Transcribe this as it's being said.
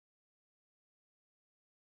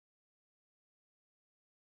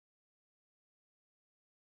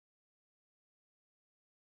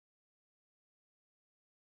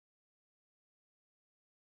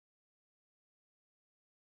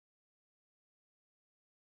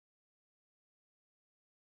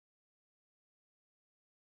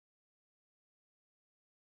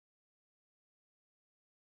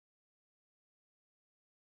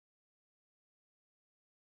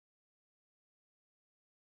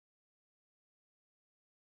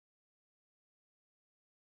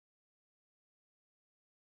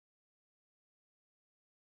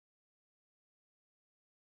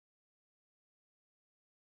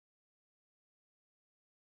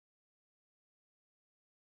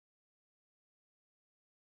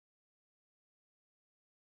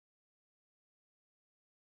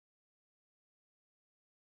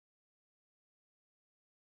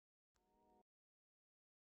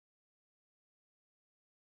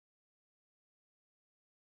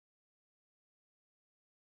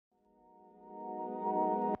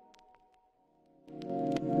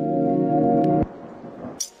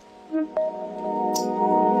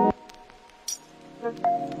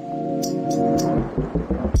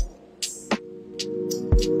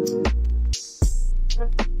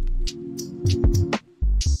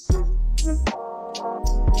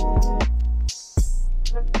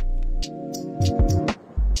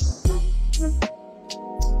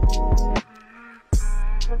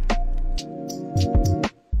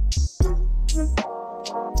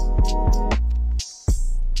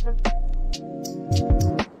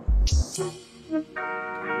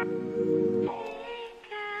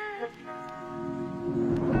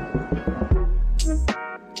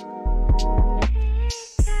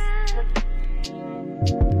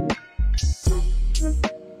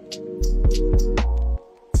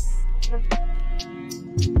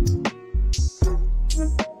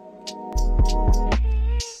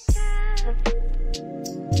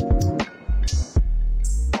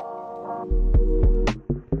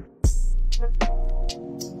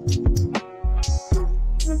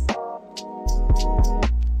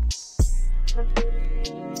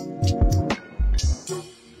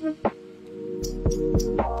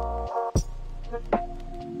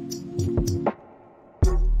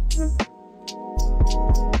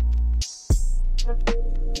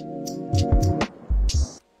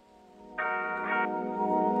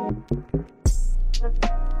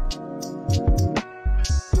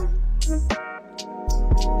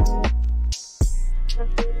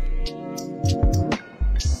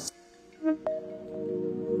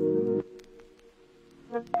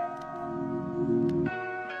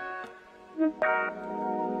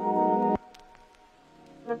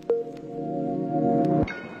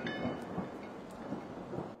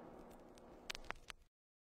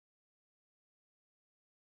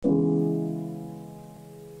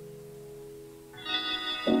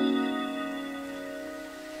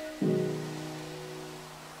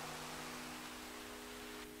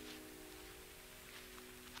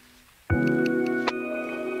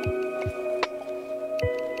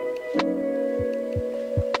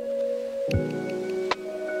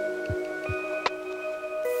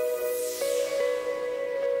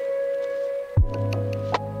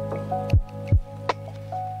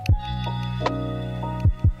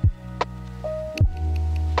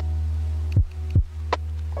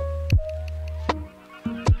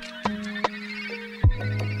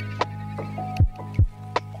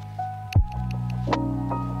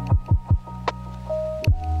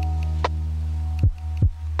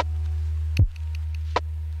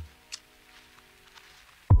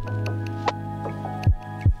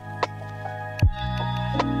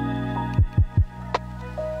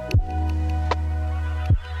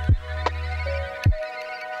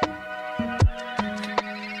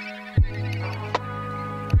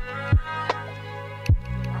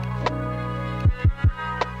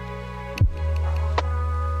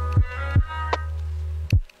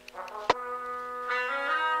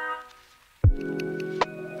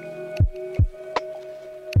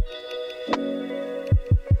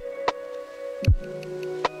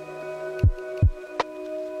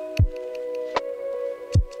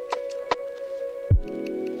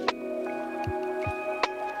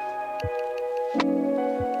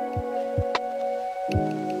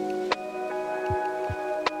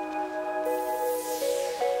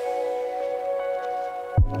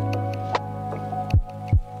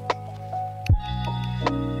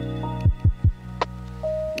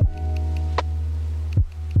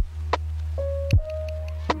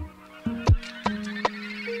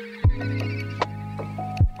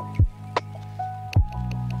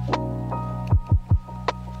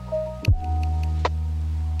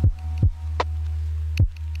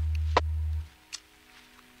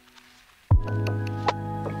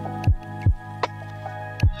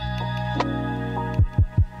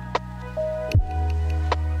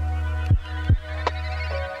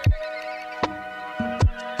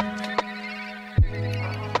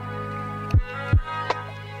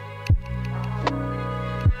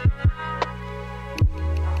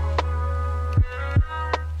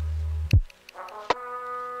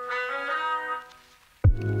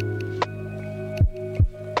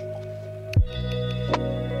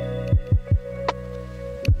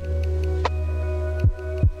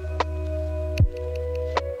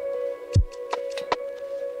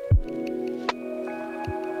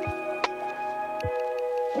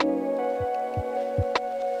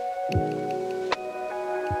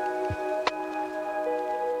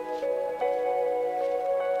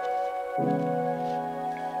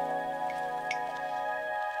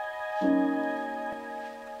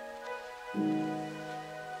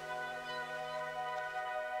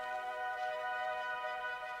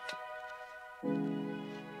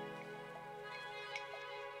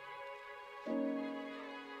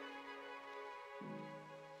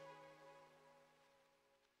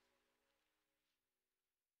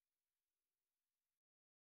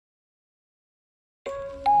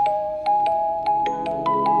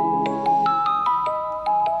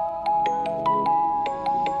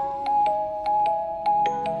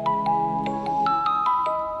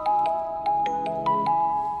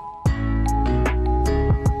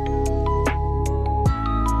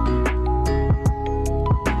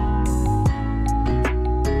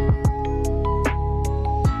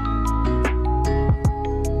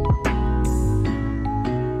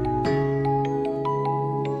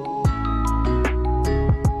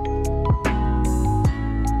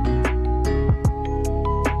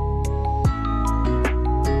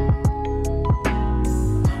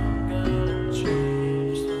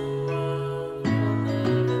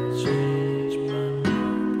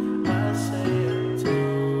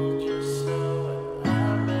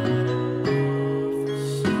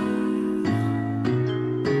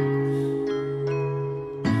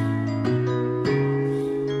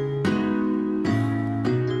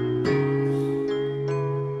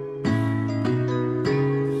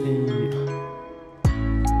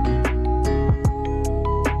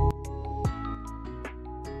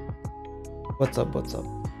What's up? What's up?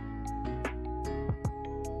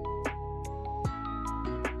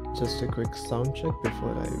 Just a quick sound check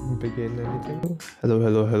before I begin anything. Hello,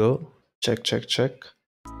 hello, hello. Check, check, check.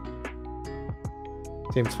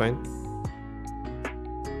 Seems fine.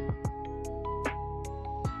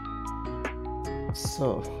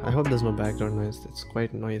 So, I hope there's no background noise. It's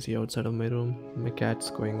quite noisy outside of my room. My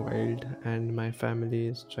cat's going wild and my family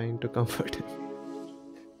is trying to comfort him.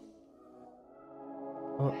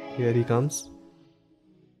 Oh, here he comes.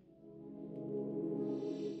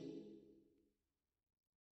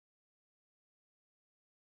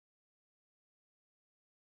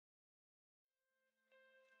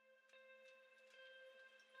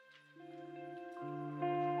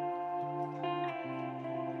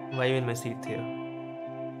 Why are you in my seat here?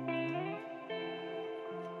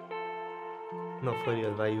 No, for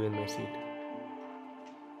real, why are you in my seat?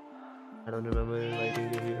 I don't remember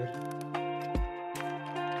inviting you here.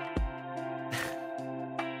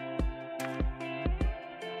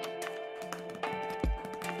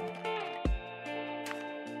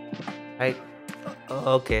 I.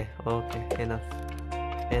 Okay, enough.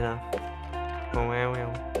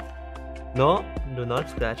 No, do not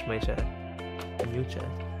scratch my chair. A new chair.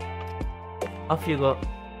 Off you go.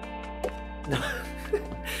 No,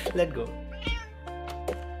 let go.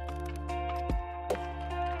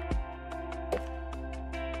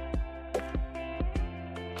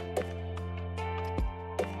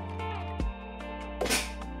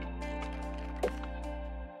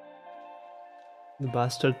 The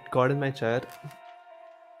bastard got in my chair,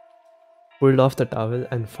 pulled off the towel,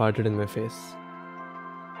 and farted in my face.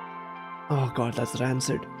 Oh god, that's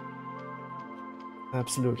rancid.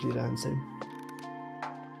 Absolutely rancid.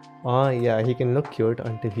 Oh yeah, he can look cute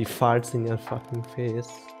until he farts in your fucking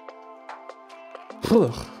face.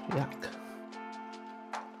 Ugh, yuck.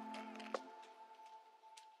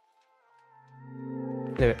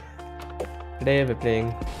 Anyway, today we're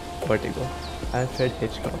playing Vertigo. Alfred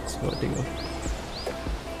Hitchcock's Vertigo.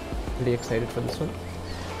 Pretty excited for this one.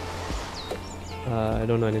 I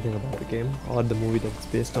don't know anything about the game or the movie that it's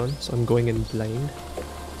based on, so I'm going in blind.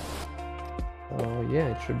 Yeah,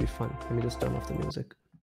 it should be fun. Let me just turn off the music.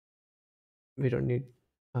 We don't need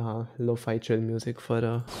lo-fi chill music for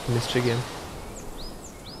a mystery game.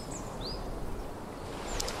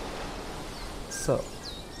 So,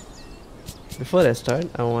 before I start,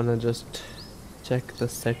 I wanna just check the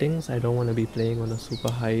settings. I don't wanna be playing on a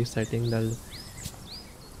super high setting that'll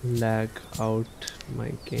lag out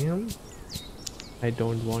my game. I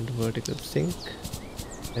don't want vertical sync.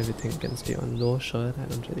 Everything can stay on low, sure, I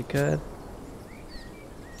don't really care.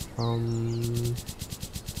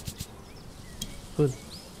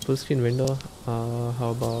 Full screen window. How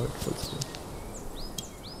about full screen?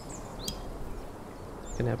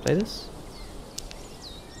 Can I apply this?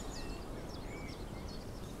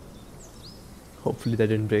 Hopefully that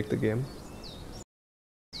didn't break the game.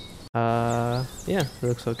 Yeah,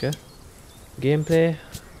 looks okay. Gameplay,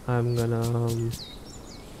 I'm gonna let's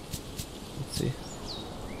see.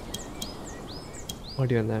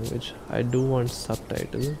 Audio and language. I do want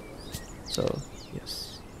subtitle, so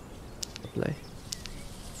yes, apply.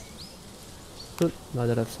 Cool. Now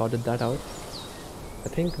that I've sorted that out, I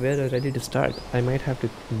think we're ready to start. I might have to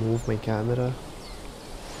move my camera,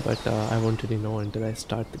 but I won't really know until I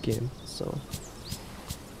start the game. So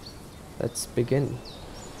let's begin.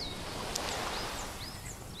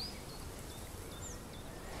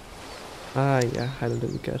 Yeah, I don't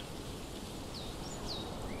really care.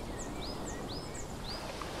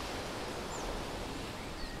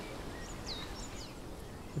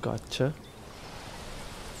 Gotcha.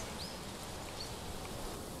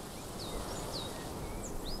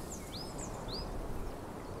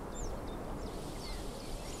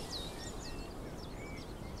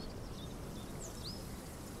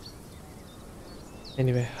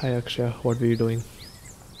 Anyway, hi Akshaya, what were you doing?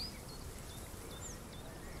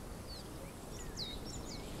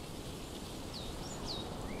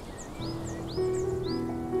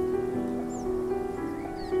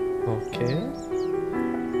 Okay.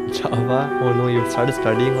 Java? Oh no, you've started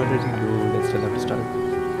studying already? You still have to start.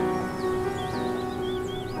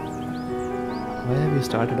 Why have you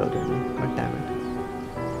started already? God damn it.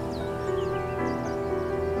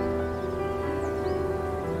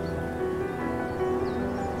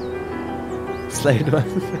 Slide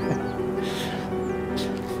one.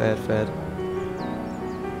 Fair.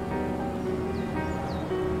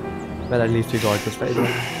 Well, at least we got the slide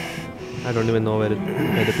one. I don't even know where the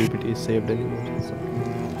PPT is saved anymore. So.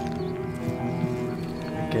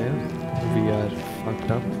 Okay, we are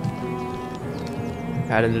fucked up.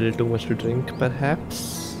 Had a little too much to drink,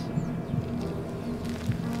 perhaps.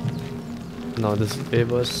 No, this is way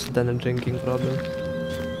worse than a drinking problem.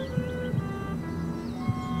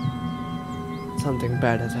 Something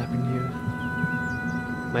bad has happened here.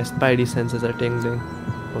 My spidey senses are tingling.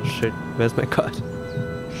 Oh shit, where's my car?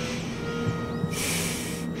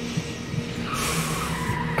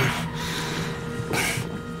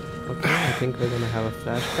 Okay, I think we're gonna have a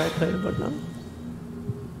flashback right about now.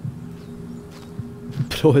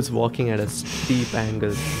 Bro is walking at a steep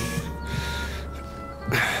angle.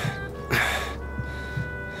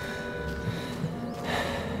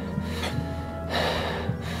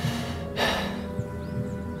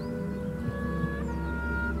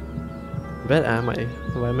 Where am I?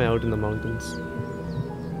 Why am I out in the mountains?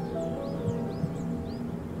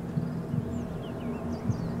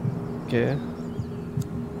 Okay.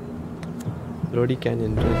 Brody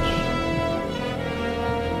Canyon Bridge.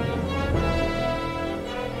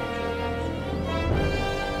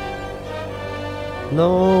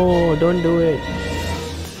 No, don't do it.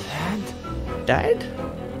 Dad?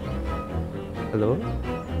 Hello?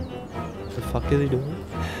 What the fuck is he doing?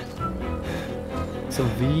 So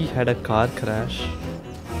we had a car crash.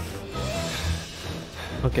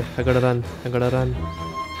 Okay, I gotta run.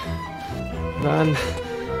 Run.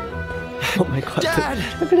 Oh my god. Dad!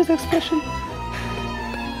 Look at his expression.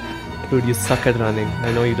 Dude, you suck at running.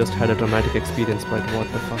 I know you just had a traumatic experience, but what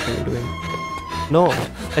the fuck are you doing? No,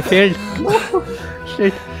 I failed. No,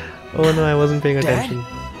 shit. Oh no, I wasn't paying attention.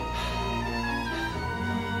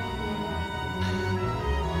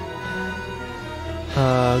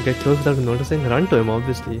 Get close without noticing. Run to him,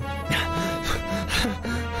 obviously.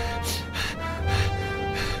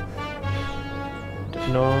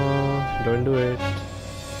 No, don't do it.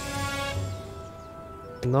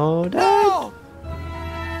 No, Dad. No!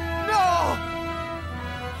 No!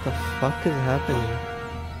 The fuck is happening?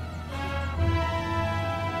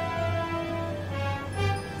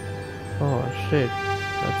 Oh shit,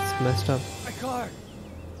 that's messed up. My car!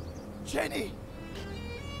 Jenny!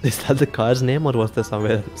 Is that the car's name or was there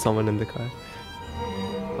someone in the car?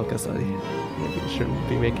 Okay, sorry. Maybe I shouldn't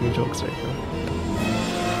be making jokes right now.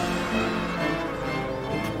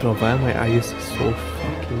 Bro, why are my eyes so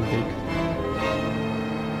fucking big?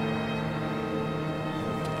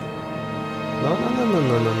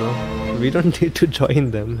 No. We don't need to join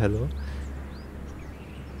them. Hello?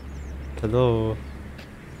 Hello?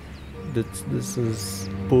 This is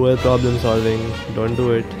poor problem solving. Don't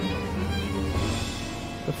do it.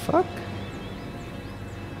 The fuck?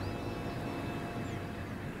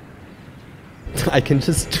 I can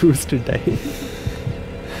just choose to die.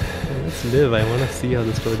 Let's live. I wanna see how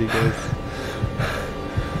the story goes.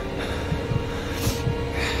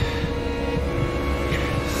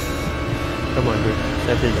 Come on, dude.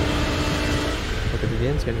 Settle down. Okay, the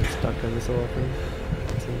game's getting stuck every so often.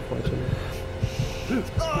 It's unfortunate.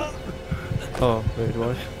 Oh, wait,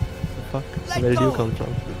 what? The fuck? Where did you come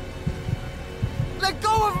from? Let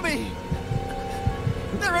go of me!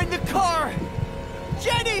 They're in the car!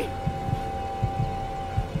 Jenny!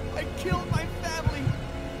 I killed my family!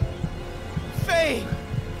 Faye!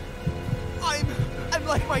 I'm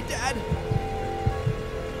like my dad!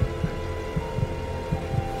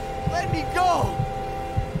 Let me go!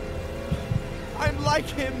 I'm like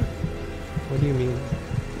him! What do you mean?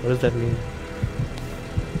 What does that mean?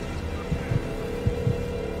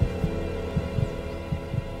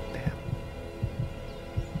 Damn.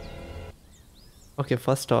 Okay,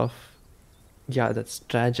 first off, yeah, that's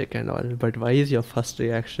tragic and all, but why is your first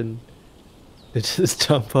reaction to just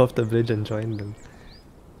jump off the bridge and join them?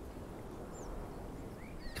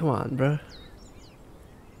 Come on, bruh.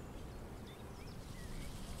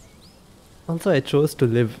 Also, I chose to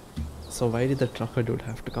live, so why did the trucker dude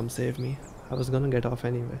have to come save me? I was gonna get off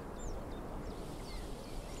anyway.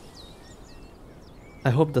 I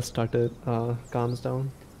hope the stutter calms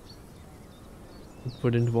down.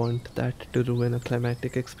 Wouldn't want that to ruin a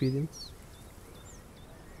climactic experience.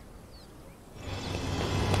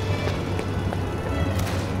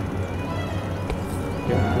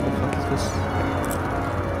 Yeah, who the fuck is this?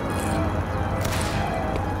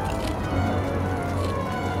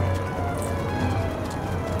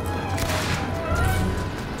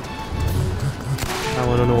 I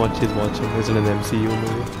wanna know what she's watching. Is it an MCU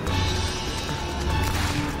movie?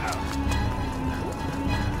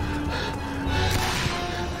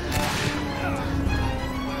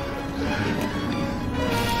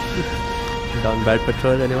 Down bad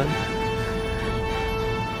patrol, anyone?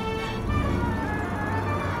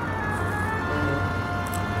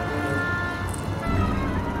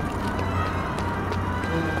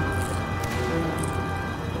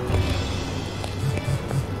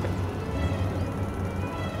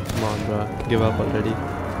 Come on, bro. Give up already.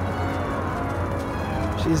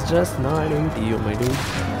 She's just not into you, my dude.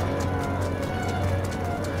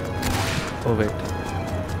 Oh wait.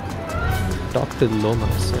 Talk to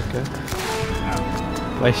Lomas, okay?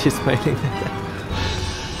 Why is she smiling like that?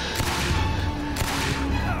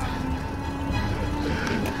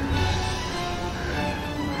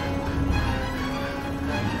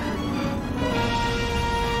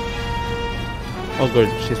 Oh good,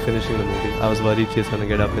 she's finishing the movie. I was worried she's gonna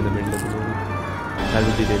get up in the middle of the movie. That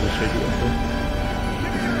would be really shitty, okay?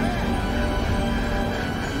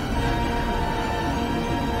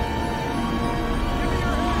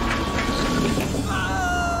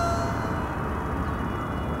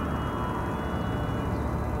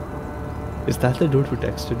 Is that the dude who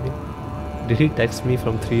texted me? Did he text me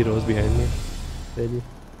from 3 rows behind me? Really?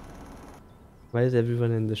 Why is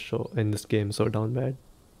everyone in this game so down bad?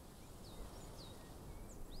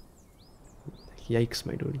 Yikes,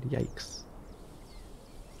 my dude, yikes.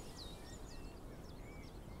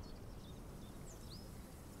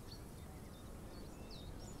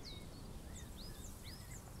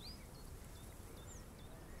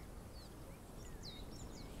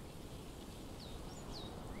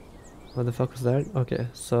 What the fuck was that? Okay,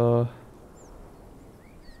 so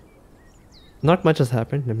not much has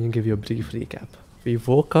happened. Let me give you a brief recap. We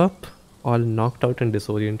woke up all knocked out and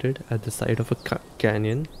disoriented at the side of a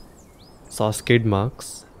canyon, saw skid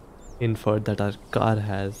marks, inferred that our car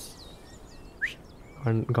has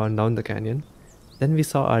gone down the canyon. Then we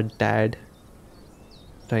saw our dad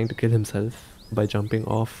trying to kill himself by jumping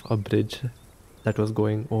off a bridge that was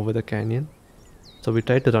going over the canyon. So we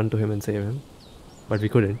tried to run to him and save him, but we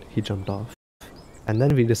couldn't. He jumped off. And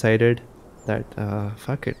then we decided that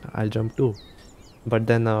fuck it, I'll jump too. But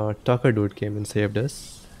then a trucker dude came and saved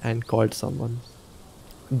us and called someone.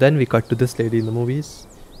 Then we cut to this lady in the movies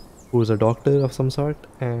who's a doctor of some sort,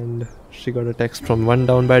 and she got a text from one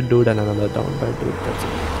down bad dude and another down bad dude. That's it.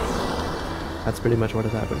 That's pretty much what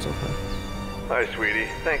has happened so far. Hi, sweetie.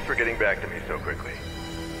 Thanks for getting back to me so quickly.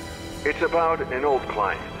 It's about an old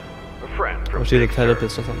client, a friend from Oh, she's a Big Sur,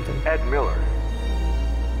 therapist or something. Ed Miller.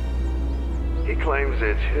 He claims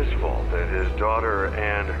it's his fault that his daughter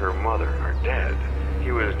and her mother are dead.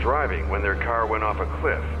 He was driving when their car went off a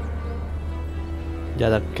cliff. Yeah,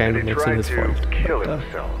 that kind of And he makes it tried his to fault. kill But,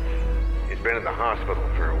 himself. He's been in the hospital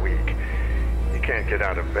for a week. He can't get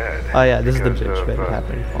out of bed. oh yeah, this is the because bridge of, where it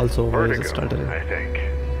happened. Also, where is it vertigo, stuttering? I think.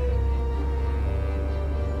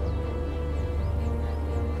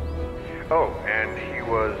 Oh, and he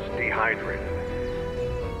was dehydrated.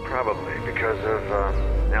 Probably because of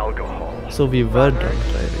alcohol. So we were drunk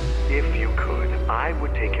driving. If you could, I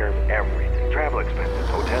would take care of everything. Travel expenses,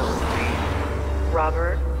 hotels, fees,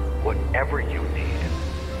 Robert, whatever you need.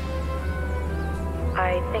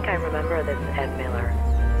 I think I remember this Ed Miller.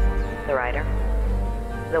 The writer?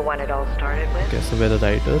 The one it all started with? Okay, so we're the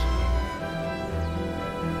writer.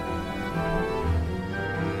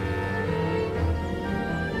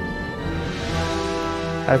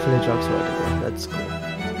 Alfred Hitchcock's Vertigo. That's cool.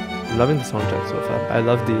 I'm loving the soundtrack so far. I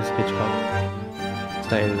love these Hitchcock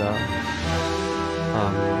style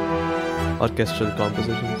orchestral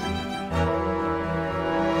compositions.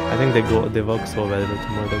 I think they work so well with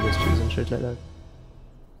murder mysteries and shit like that.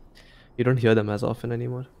 You don't hear them as often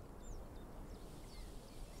anymore.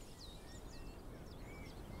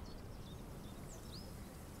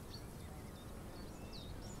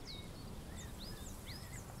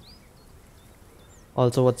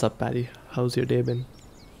 Also, what's up, Patty? How's your day been?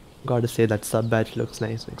 Gotta say that sub badge looks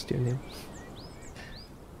nice next to your name.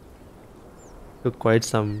 Took quite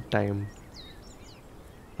some time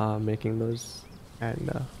making those,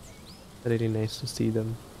 and really nice to see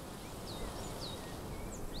them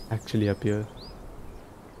actually appear.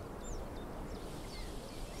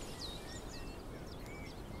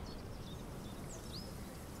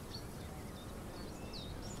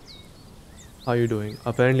 How you doing?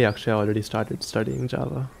 Apparently Akshay already started studying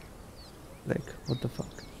Java. Like, what the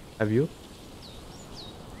fuck? Have you?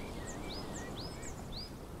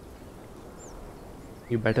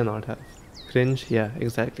 You better not have. Cringe? Yeah,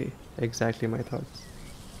 exactly. Exactly my thoughts.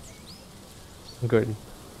 Good.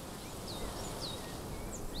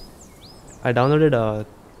 I downloaded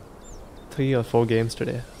 3 or 4 games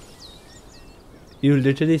today. You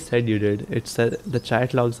literally said you did. It said the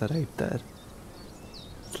chat logs are right there.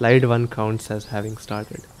 Slide 1 counts as having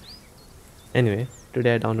started. Anyway,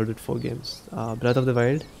 today I downloaded 4 games. Breath of the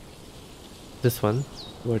Wild. This one.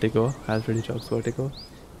 Vertigo. Alfred Hitchcock's Vertigo.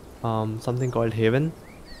 Something called Haven.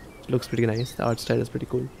 Looks pretty nice. The art style is pretty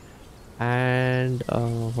cool. And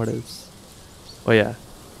what else? Oh yeah.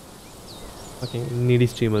 Fucking Needy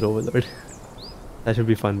Streamer Overload. That should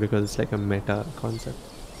be fun because it's like a meta concept.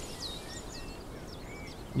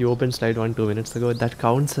 You opened slide 1 2 minutes ago. That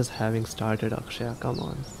counts as having started, Akshaya. Come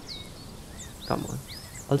on. Come on.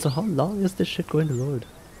 Also, how long is this shit going to load?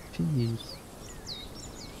 Jeez.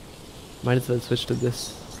 Might as well switch to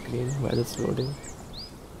this screen while it's loading.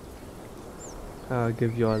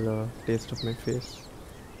 Give you all a taste of my face.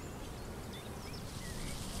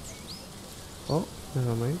 Oh,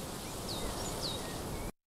 never mind.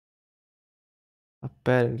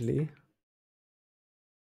 Apparently,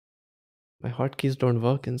 my hotkeys don't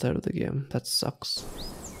work inside of the game. That sucks.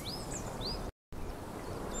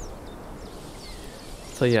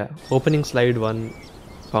 So yeah, opening slide 1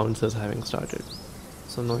 counts as having started.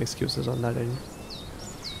 So no excuses on that end.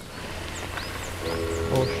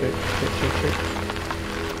 Oh shit.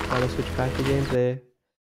 Gotta switch back to gameplay.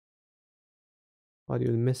 Or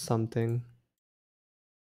you'll miss something.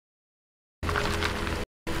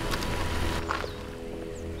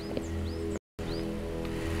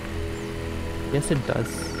 Yes, it does.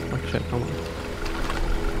 Akshay, come on.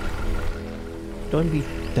 Don't be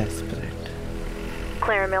desperate.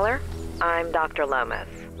 Clara Miller, I'm Dr. Lomas.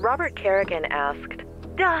 Robert Kerrigan asked,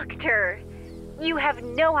 Doctor, you have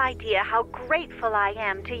no idea how grateful I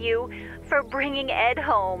am to you for bringing Ed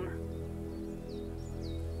home.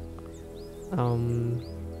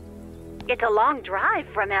 It's a long drive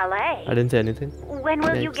from LA. I didn't say anything. When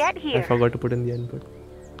will you get here? I forgot to put in the input.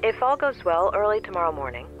 if all goes well, early tomorrow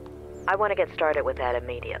morning. I want to get started with that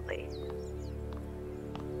immediately.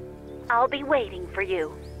 I'll be waiting for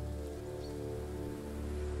you.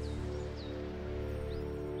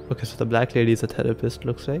 Okay, so the black lady is a therapist,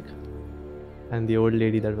 looks like. And the old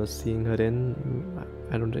lady that was seeing her in,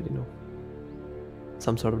 I don't really know.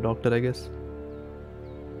 Some sort of doctor, I guess.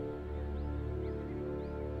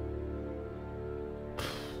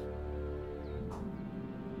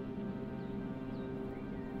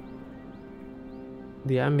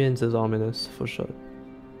 The ambience is ominous, for sure.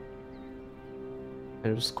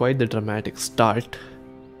 And it was quite the dramatic start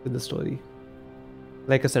to the story.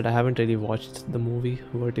 Like I said, I haven't really watched the movie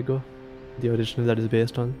Vertigo, the original that is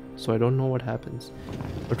based on, so I don't know what happens.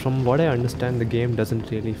 But from what I understand, the game doesn't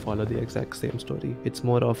really follow the exact same story. It's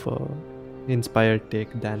more of a inspired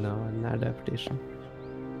take than an adaptation.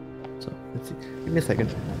 So let's see. Give me a second.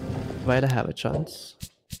 While I have a chance,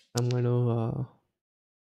 I'm going to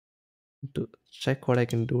check what I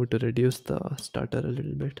can do to reduce the stutter a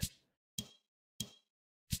little bit.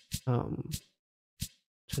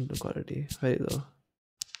 Channel quality, very low.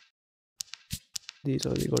 These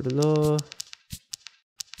already go to low.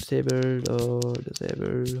 Disabled,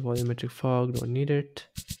 disabled. Volumetric fog, don't need it.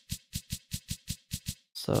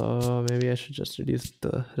 So maybe I should just reduce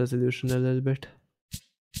the resolution a little bit.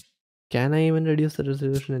 Can I even reduce the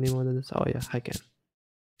resolution any more than this? Oh yeah, I can.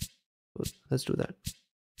 Good. Let's do that.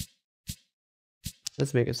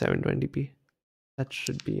 Let's make it 720p. That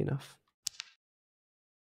should be enough.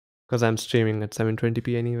 Because I'm streaming at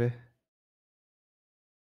 720p anyway.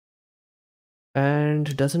 And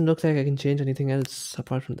it doesn't look like I can change anything else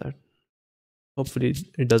apart from that. Hopefully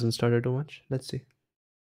it doesn't stutter too much. Let's see.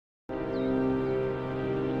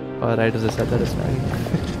 Alright, as I said, that is fine.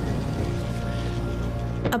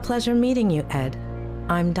 A pleasure meeting you, Ed.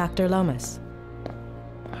 I'm Dr. Lomas.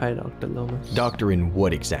 Hi, Dr. Lomas. Doctor in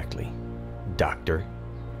what exactly? Doctor?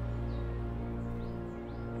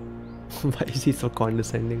 Why is he so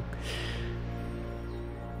condescending?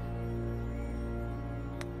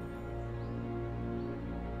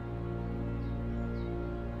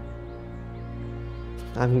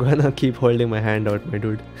 I'm gonna keep holding my hand out, my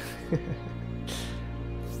dude.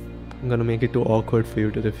 I'm gonna make it too awkward for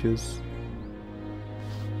you to refuse.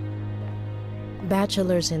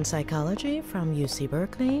 Bachelor's in psychology from UC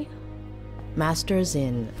Berkeley. Master's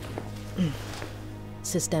in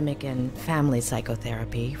systemic and family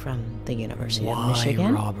psychotherapy from the University of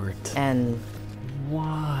Michigan. Robert? And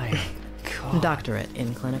Why? God. doctorate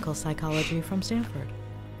in clinical psychology from Stanford.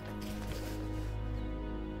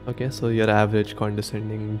 Okay, so your average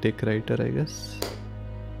condescending dick writer, I guess.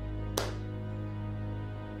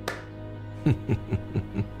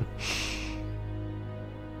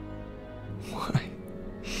 Why?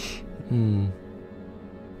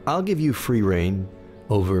 I'll give you free reign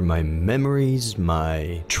over my memories,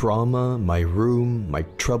 my trauma, my room, my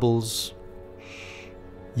troubles.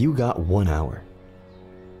 You got 1 hour.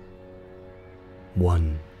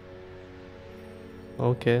 1.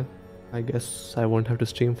 Okay, I guess I won't have to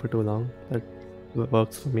stream for too long. That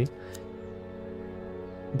works for me.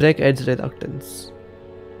 Break Ed's reluctance.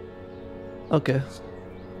 Okay,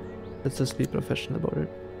 let's just be professional about it.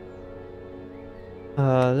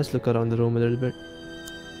 Let's look around the room a little bit.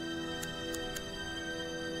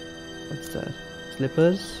 What's that?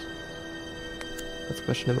 Slippers? Let's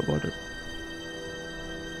question him about it.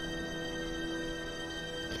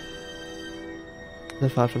 They're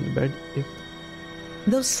far from the bed. Yep.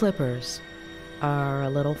 Those slippers are a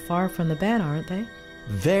little far from the bed, aren't they?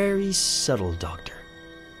 Very subtle, Doctor.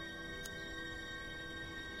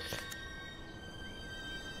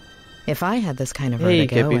 If I had this kind of Hey,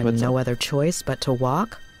 vertigo Kippy, and what's no up? other choice but to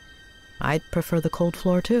walk, I'd prefer the cold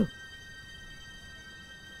floor too.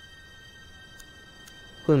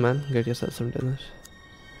 Cool, man. Get yourself some dinner.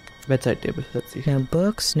 Bedside table. Let's see. No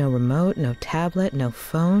books, no remote, no tablet, no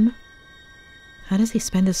phone. How does he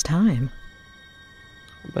spend his time?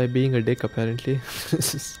 By being a dick, apparently.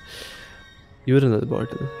 Urinal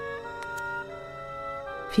bottle.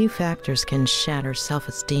 Few factors can shatter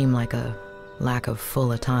self-esteem like a lack of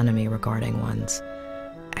full autonomy regarding one's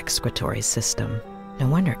excretory system. No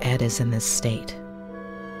wonder Ed is in this state.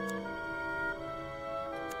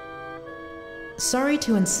 Sorry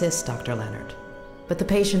to insist, Dr. Leonard, but the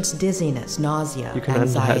patient's dizziness, nausea, You can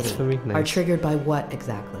undo hats anxiety for me? are Nice. triggered by what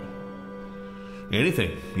exactly?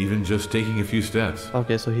 Anything, even just taking a few steps.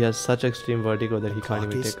 Okay, so he has such extreme vertigo that he can't Clock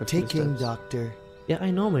even is take a few ticking, steps. Doctor. Yeah, I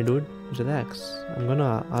know, my dude. Relax. I'm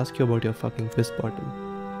gonna ask you about your fucking piss bottle.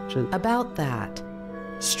 Chill. About that.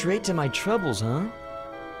 Straight to my troubles, huh?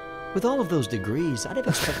 With all of those degrees, I'd have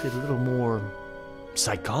expected a little more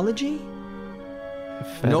psychology?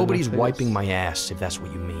 Fair Nobody's enough, I wiping guess. my ass, if that's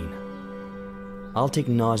what you mean. I'll take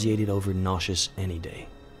nauseated over nauseous any day.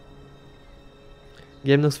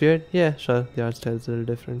 Game looks weird? Yeah, sure. The art style's a little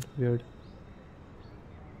different. Weird.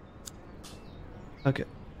 Okay.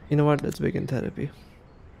 You know what? Let's begin therapy.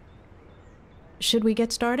 Should we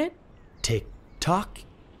get started? Tick tock,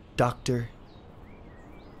 Doctor.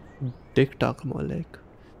 Dick talk more like.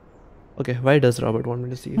 Okay, why does Robert want me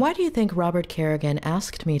to see you? Why do you think Robert Kerrigan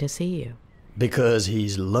asked me to see you? Because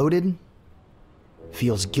he's loaded,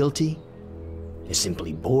 feels guilty, is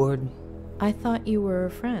simply bored. I thought you were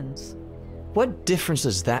friends. What difference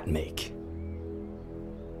does that make?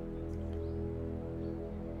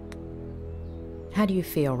 How do you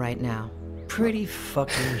feel right now? Pretty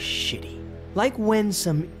fucking shitty. Like when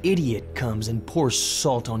some idiot comes and pours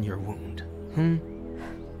salt on your wound.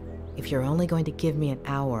 If you're only going to give me an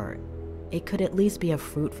hour, it could at least be a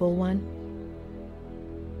fruitful one.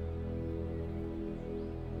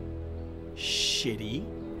 Shitty?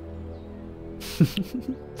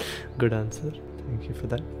 Good answer. Thank you for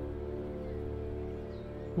that.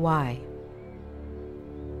 Why?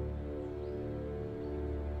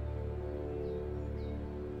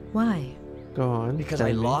 Why? Go on. Because tell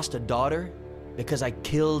I me. lost a daughter? Because I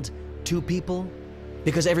killed 2 people?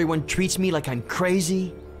 Because everyone treats me like I'm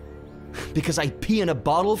crazy? Because I pee in a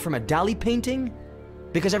bottle from a Dali painting?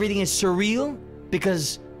 Because everything is surreal?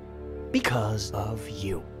 Because of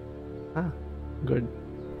you. Ah, good.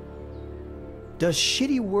 Does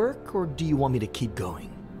shitty work, or do you want me to keep going?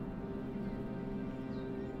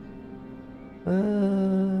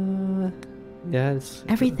 Yeah, it's...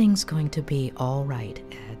 Everything's going to be all right,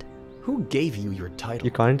 Ed. Who gave you your title?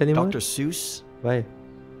 You can't anymore? Dr. Seuss? Why?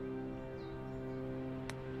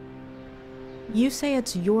 You say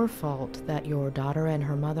it's your fault that your daughter and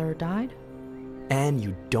her mother died? And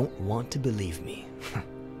you don't want to believe me.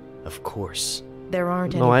 Of course. There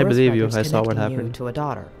aren't No, any I birth believe you. records I saw what connecting you happened. to a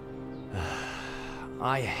daughter.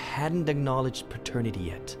 I hadn't acknowledged paternity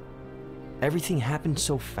yet. Everything happened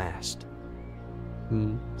so fast.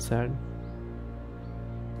 Sad.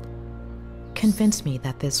 Convince me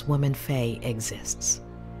that this woman Faye exists.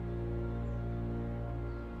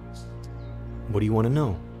 What do you want to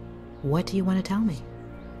know? What do you want to tell me?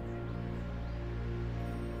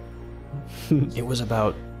 It was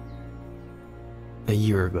about a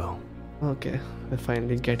year ago. Okay, we're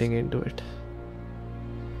finally getting into it.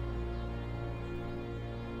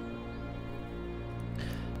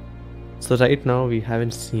 So right now we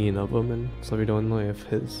haven't seen a woman, so we don't know if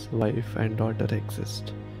his wife and daughter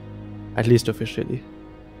exist. At least officially.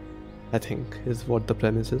 I think is what the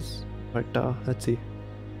premise is. But let's see.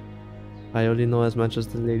 I only know as much as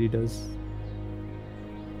the lady does.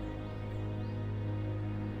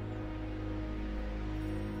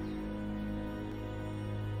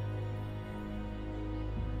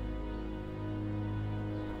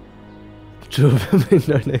 True women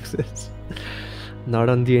don't exist. Not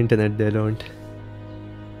on the internet, they don't.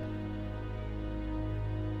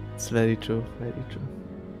 It's very true, very true.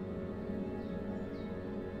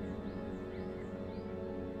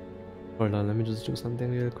 Hold on, let me just do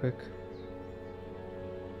something real quick.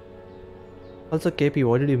 Also, KP,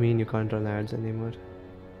 what did you mean you can't run ads anymore?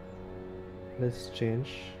 Let's change.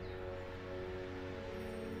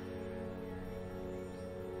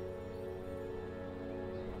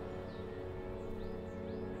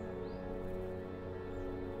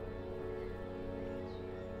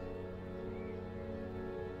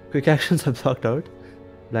 Quick actions are blocked out.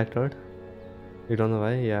 Blacked out. You don't know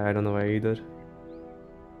why? Yeah, I don't know why either.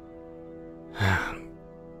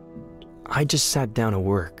 I just sat down to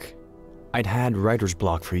work. I'd had writer's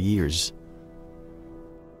block for years.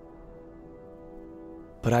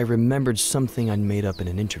 But I remembered something I'd made up in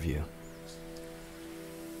an interview.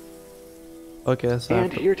 Okay, so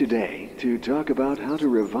And here today to talk about how to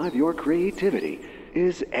revive your creativity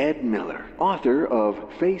is Ed Miller, author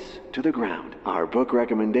of Face to the Ground, our book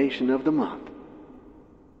recommendation of the month.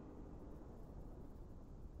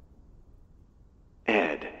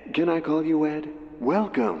 Ed, can I call you Ed?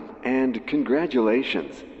 Welcome and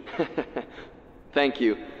congratulations. Thank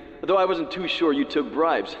you. Though I wasn't too sure you took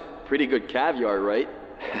bribes. Pretty good caviar, right?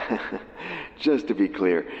 Just to be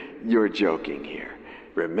clear, you're joking here.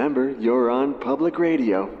 Remember, you're on public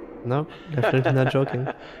radio. no, definitely not joking.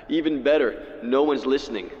 Even better, no one's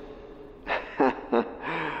listening.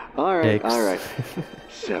 All right, Yikes. all right.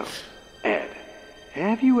 So, Ed,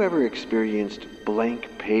 have you ever experienced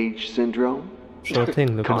blank page syndrome? Sure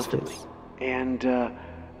thing, look at his Constantly. face. And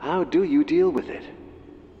how do you deal with it?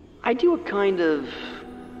 I do a kind of,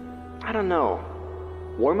 I don't know,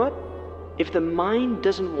 warm-up? If the mind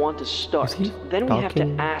doesn't want to Is start, he then we have to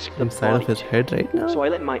talking ask the inside body of his to. head right now? So I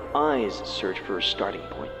let my eyes search for a starting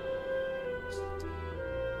point.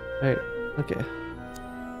 Right, okay.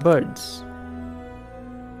 Birds.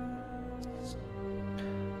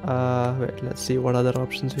 Wait, let's see what other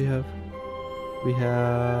options we have. We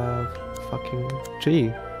have fucking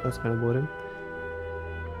tree. That's kind of boring.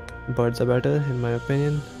 Birds are better, in my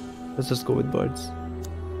opinion. Let's just go with birds.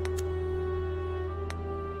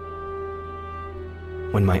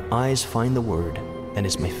 When my eyes find the word, then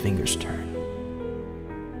it's my fingers' turn.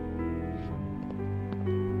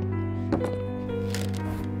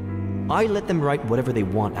 I let them write whatever they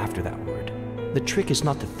want after that word. The trick is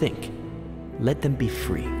not to think. Let them be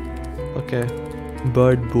free. Okay.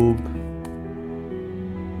 Bird boob.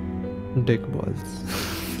 Dick balls.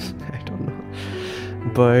 I don't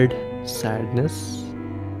know. Bird sadness.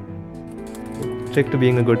 The trick to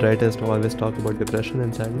being a good writer is to always talk about depression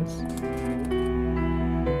and sadness.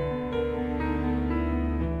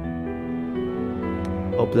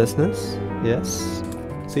 Hopelessness. Yes.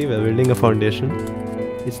 See, we're building a foundation.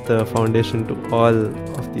 It's the foundation to all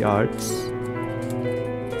of the arts.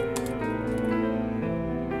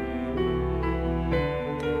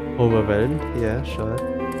 Overwhelmed. Yeah, sure.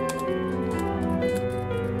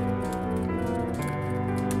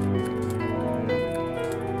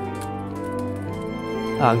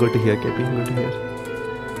 Ah, good to hear, KP. Good to hear.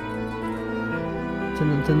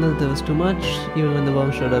 Channel, there was too much. Even when the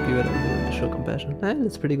bomb showed up, you were unable to show compassion.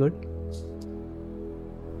 That's pretty good.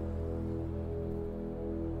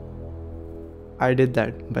 I did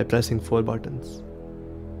that by pressing 4 buttons.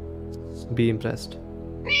 Be impressed.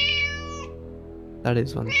 That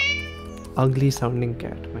is one ugly sounding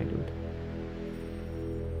cat, my dude.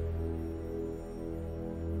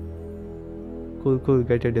 Cool,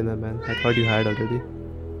 get your dinner, man. I thought you had already.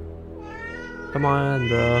 Come on,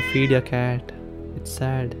 bro, feed your cat. It's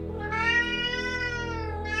sad.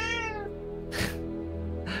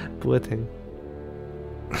 Poor thing.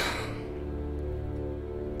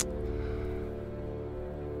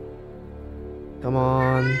 Come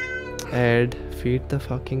on, Ed, feed the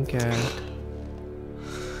fucking cat.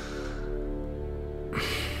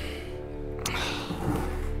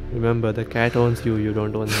 Remember, the cat owns you, you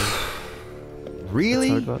don't own him. Really?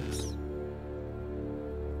 That's how it works.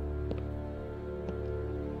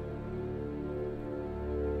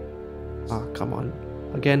 Ah, come on.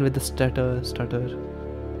 Again with the stutter.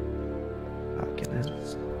 Okay, then.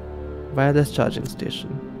 Wireless charging station.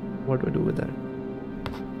 What do I do with that?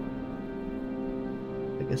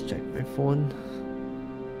 I guess check my phone.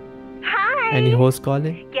 Hi! Any host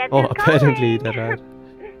calling? Guess Oh, who's apparently calling? there are.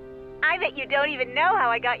 I bet you don't even know how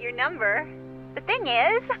I got your number. The thing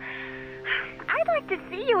is, I'd like to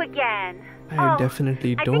see you again. I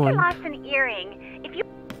definitely I don't. think I lost an earring. If you...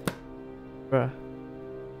 Bruh.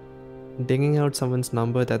 Dinging out someone's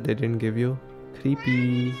number that they didn't give you.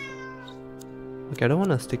 Creepy. Okay, I don't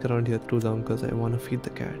want to stick around here too long because I want to feed the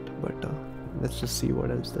cat. But let's just see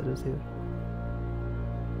what else there is here.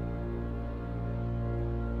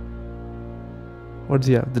 What's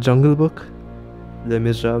he have? The Jungle Book? Les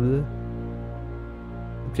Miserables?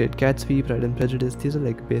 Great Gatsby, Pride and Prejudice. These are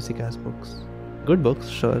like basic ass books. Good books,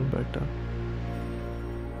 sure, but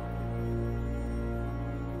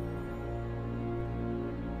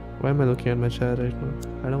why am I looking at my chair right now?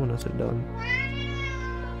 I don't want to sit down.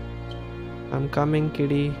 I'm coming,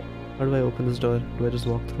 kitty. How do I open this door? Do I just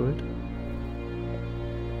walk through it?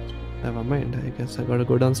 Never mind, I guess I gotta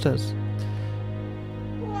go downstairs.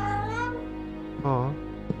 Aw.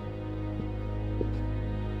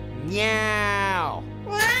 Meow.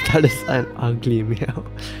 That is an ugly meow.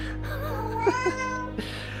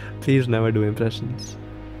 Please never do impressions.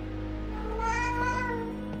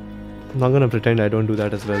 I'm not gonna pretend I don't do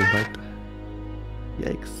that as well, but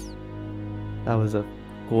yikes. That was a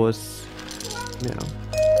coarse meow.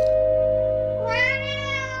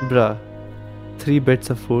 Bruh. 3 bits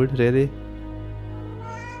of food, really?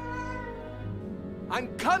 I'm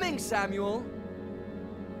coming, Samuel.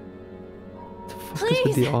 The fuck is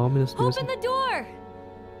with the ominous music? Open the door.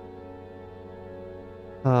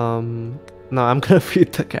 No, I'm gonna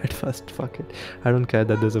feed the cat first. Fuck it. I don't care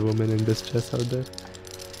that there's a woman in distress out there.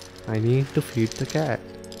 I need to feed the cat.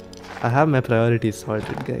 I have my priorities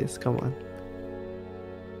sorted, guys. Come on.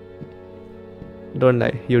 Don't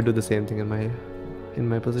lie. You do the same thing in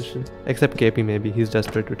my position. Except KP, maybe he's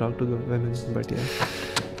desperate to talk to the women. But yeah.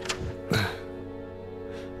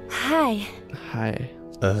 Hi. Hi.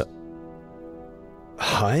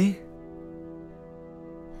 Hi?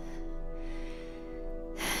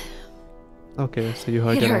 Okay, so you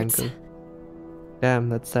hurt It your hurts. ankle. Damn,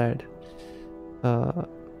 that's sad.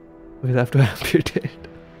 We'll have to amputate.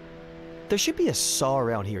 There should be a saw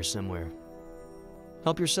around here somewhere.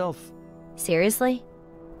 Help yourself. Seriously?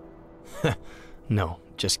 No,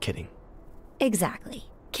 just kidding. Exactly.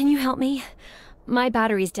 Can you help me? My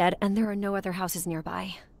battery's dead and there are no other houses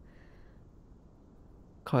nearby.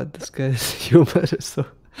 God, this guy's humor is so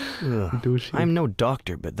douchey. I'm no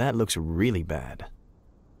doctor, but that looks really bad.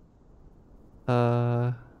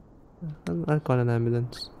 I'll call an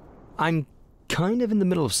ambulance. I'm kind of in the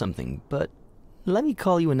middle of something, but let me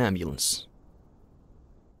call you an ambulance.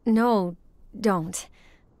 No, don't.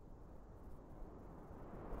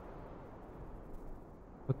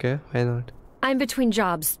 Okay, why not? I'm between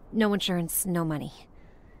jobs. No insurance, no money.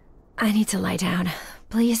 I need to lie down.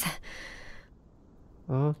 Please?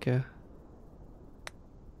 Okay.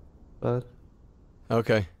 But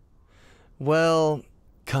Okay. Well,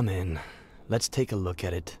 come in. Let's take a look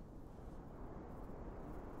at it.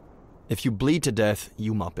 If you bleed to death,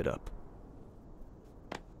 you mop it up.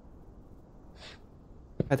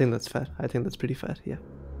 I think that's fair. I think that's pretty fair, yeah.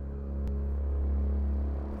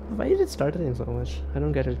 Why is it stuttering so much? I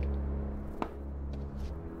don't get it.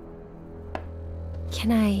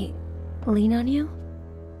 Can I lean on you?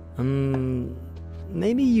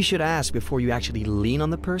 Maybe you should ask before you actually lean on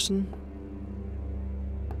the person?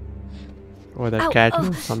 Or that Ow, cat oh.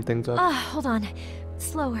 knows something's up. Hold on.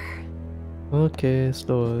 Slower. Okay,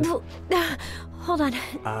 slower. Hold on.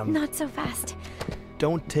 Not so fast.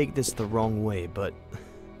 Don't take this the wrong way, but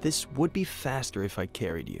this would be faster if I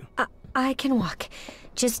carried you. I can walk.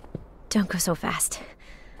 Just don't go so fast.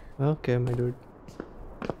 Okay, my dude.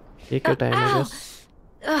 Take your time, I guess.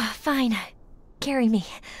 Fine. Carry me.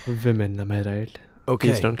 Women, am I right? Okay.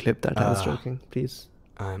 Please don't clip that. I was joking. Please.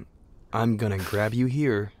 I'm gonna grab you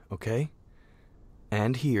here, okay?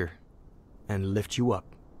 And here. And lift you up.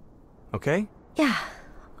 Okay? Yeah.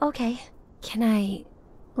 Okay. Can I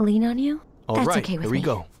lean on you? All That's right, okay with here we me.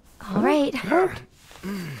 go. All right.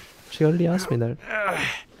 She already asked me that.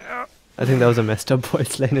 I think that was a messed up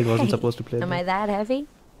voice line. It wasn't supposed to play. Am I that heavy?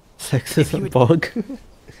 Sexism bog.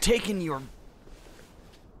 Taking your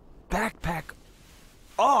backpack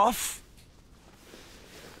off.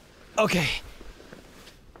 Okay.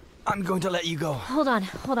 I'm going to let you go. Hold on.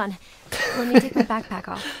 Let me take my backpack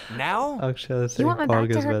off. Now? Actually, You want my back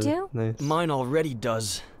to hurt too? Nice. Mine already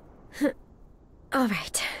does. All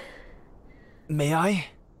right. May I?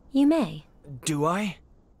 You may. Do I?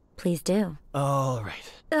 Please do. All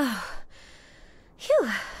right. Oh. Phew.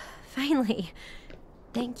 Finally.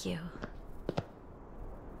 Thank you.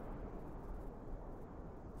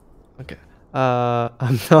 Okay.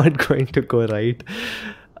 I'm not going to go right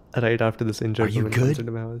after this injured Are you woman comes good?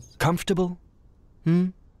 into my house. Comfortable?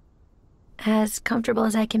 As comfortable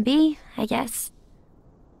as I can be, I guess.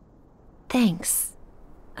 Thanks.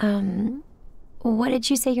 What did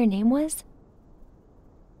you say your name was?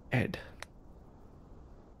 Ed.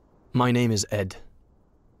 My name is Ed.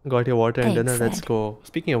 Got your water and Thanks, dinner. Let's Ed. go.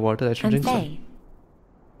 Speaking of water, I should I'm drink Faye.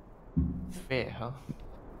 some. Faye, huh?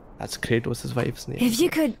 That's Kratos' wife's name. If you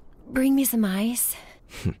could bring me some ice.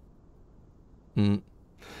 Hand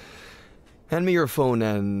me your phone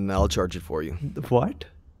and I'll charge it for you. What?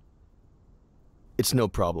 It's no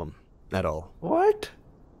problem at all. What?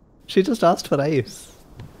 She just asked for ice.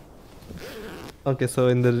 Okay, so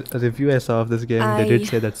in the review I saw of this game, they did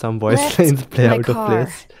say that some voice left lines play my out of car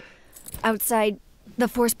place. Outside the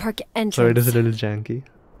Force Park entrance. So it is a little janky.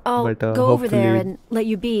 I'll but, go over there hopefully- and let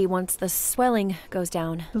you be once the swelling goes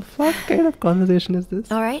down. The fuck kind of conversation is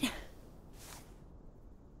this? All right?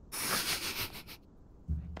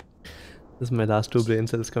 This is my last two brain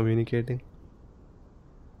cells communicating.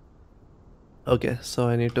 Okay, so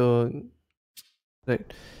I need to... Right.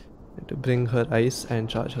 I need to bring her ice and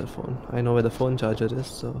charge her phone. I know where the phone charger is,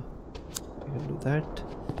 so... I can do that.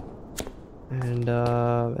 And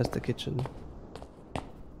where's the kitchen?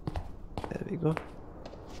 There we go.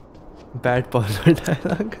 Bad porno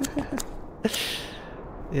dialogue.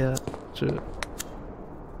 Yeah, true.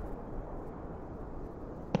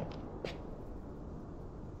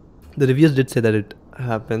 The reviews did say that it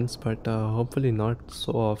happens, but hopefully not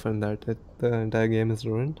so often that the entire game is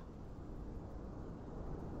ruined.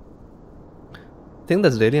 The thing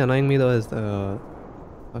that's really annoying me though is the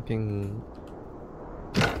fucking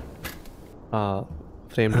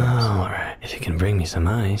frame drops. Alright, if you can bring me some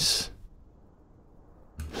ice.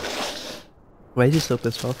 Why is he so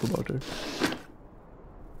pissed off about it?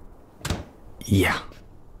 Yeah,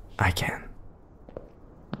 I can.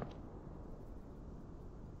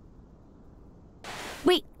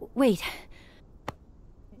 Wait.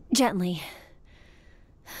 Gently.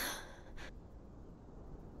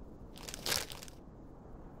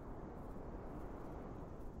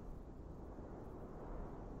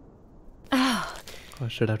 Oh. I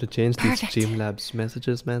should have to change these Streamlabs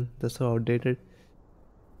messages, man. They're so outdated.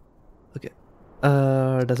 Okay.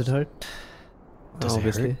 Does it hurt?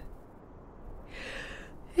 Obviously.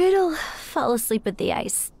 It'll fall asleep with the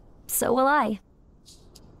ice. So will I.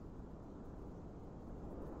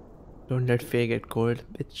 Don't let Faye get cold.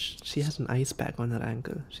 Bitch, she has an ice pack on her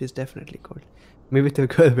ankle. She's definitely cold. Maybe the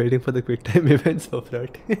girl waiting for the quick time event so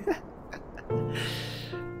flirty.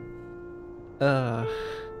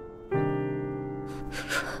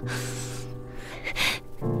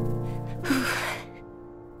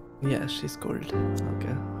 Yeah, she's cold.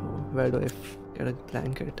 Okay. Where do I get a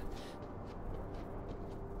blanket?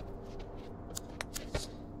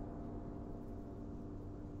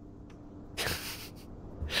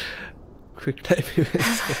 Quick time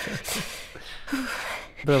events.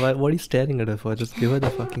 Bro, what are you staring at her for? Just give her the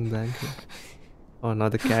fucking blanket. Oh, now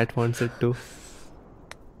the cat wants it too.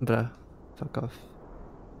 Bruh, fuck off.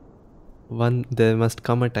 There must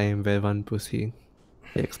come a time where one pussy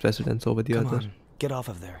takes precedence over the other. Come on, get off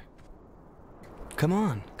of there. Come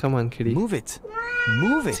on. Come on, kitty. Move it.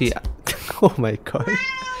 Move it. See, oh my god.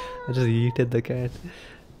 I just yeeted the cat.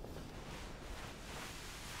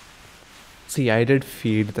 See, I did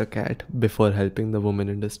feed the cat before helping the woman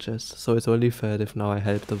in distress, so it's only fair if now I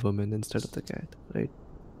help the woman instead of the cat, right?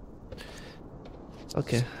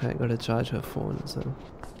 Okay, I gotta charge her phone, so...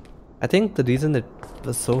 I think the reason it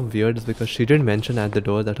was so weird is because she didn't mention at the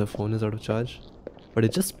door that her phone is out of charge, but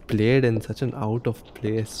it just played in such an out of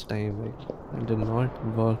place time, like, it did not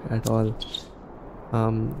work at all.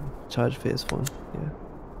 Charge Faye's phone, yeah.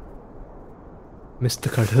 Missed the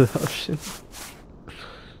cuddle option.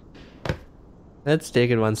 Let's take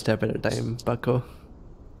it one step at a time, bucko.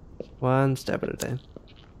 One step at a time.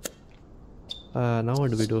 Now what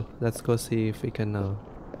do we do? Let's go see if we can, I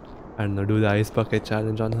don't know, do the ice bucket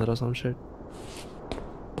challenge on her or some shit.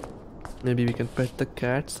 Maybe we can pet the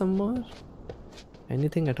cat some more?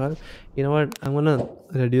 Anything at all? You know what? I'm gonna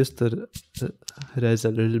reduce the res a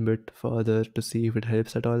little bit further to see if it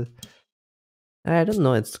helps at all. I don't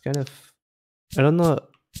know, it's kind of... I don't know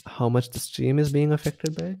how much the stream is being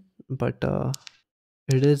affected by it, but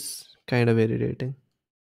it is kind of irritating.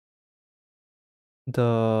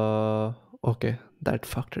 Okay, that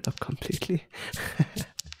fucked it up completely.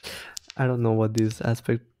 I don't know what these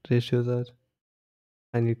aspect ratios are.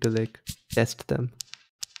 I need to like test them.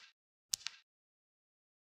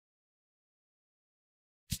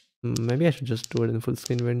 Maybe I should just do it in full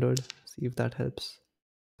screen windowed, see if that helps,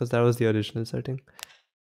 because that was the original setting.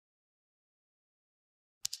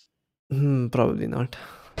 Probably not,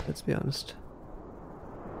 let's be honest.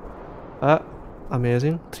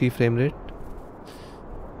 Amazing, 3 frame rate.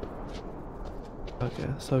 Okay,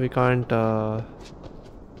 so we can't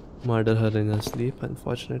murder her in her sleep,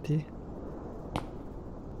 unfortunately.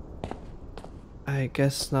 I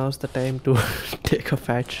guess now's the time to take a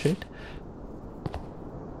fat shit.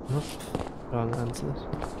 Nope, wrong answer.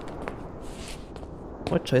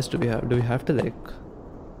 What choice do we have? Do we have to like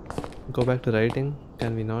go back to writing?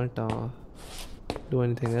 Can we not do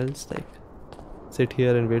anything else? Like sit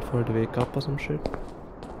here and wait for her to wake up or some shit?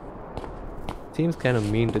 Seems kind of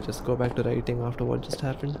mean to just go back to writing after what just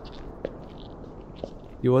happened.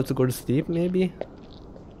 You also go to sleep maybe?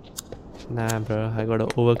 Nah bro, I gotta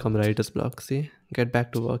overcome writer's block, see? Get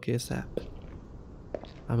back to work ASAP.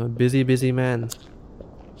 I'm a busy man.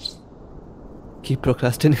 Keep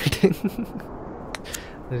procrastinating.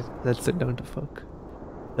 Let's sit down to fuck.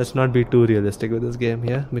 Let's not be too realistic with this game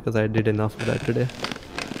here, because I did enough of that today.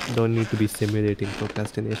 don't need to be simulating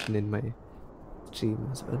procrastination in my stream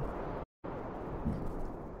as well.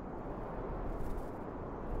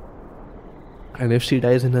 And if she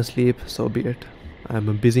dies in her sleep, so be it. I'm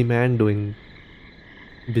a busy man doing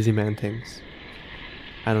busy man things.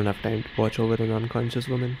 I don't have time to watch over an unconscious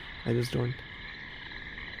woman. I just don't.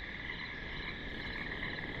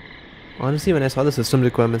 Honestly, when I saw the system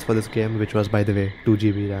requirements for this game, which was, by the way, 2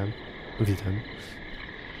 GB RAM, VRAM,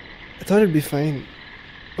 I thought it'd be fine.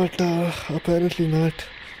 But apparently not.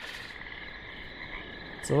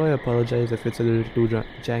 So I apologize if it's a little too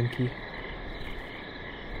janky.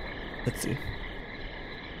 Let's see.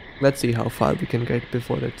 Let's see how far we can get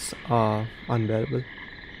before it's unbearable.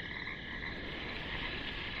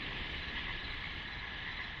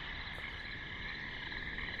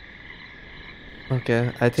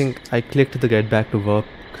 Okay, I think I clicked the get back to work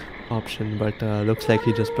option, but looks like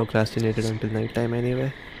he just procrastinated until nighttime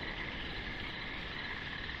anyway.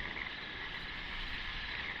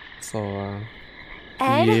 So,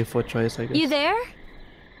 Ed? EA for choice, I guess. You there?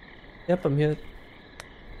 Yep, I'm here.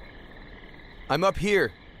 I'm up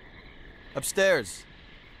here. Upstairs.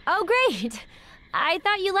 Oh, great. I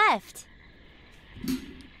thought you left.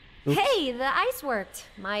 Oops. Hey, the ice worked.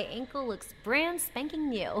 My ankle looks brand spanking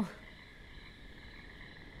new.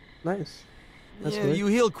 Nice. That's Yeah, good. you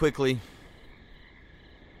healed quickly.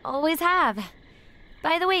 Always have.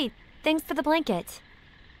 By the way, thanks for the blanket.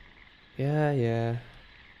 Yeah.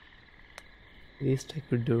 Least I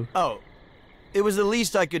could do. Oh, it was the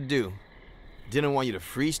least I could do. Didn't want you to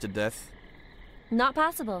freeze to death. Not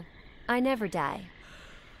possible. I never die.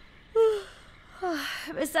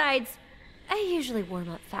 Besides, I usually warm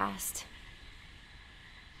up fast.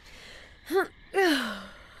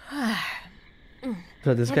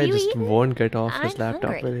 So this Have guy you just eaten? won't get off his I'm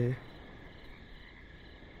laptop, hungry.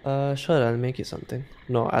 will he? Sure, I'll make you something.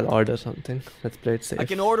 No, I'll order something. Let's play it safe. I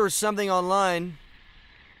can order something online.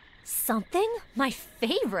 Something? My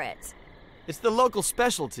favorite. It's the local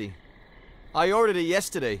specialty. I ordered it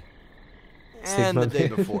yesterday. And the day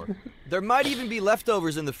before. There might even be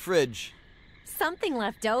leftovers in the fridge. Something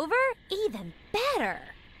left over? Even better.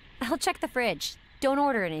 I'll check the fridge. Don't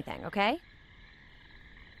order anything, okay?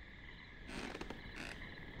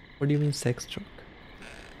 What do you mean sex joke?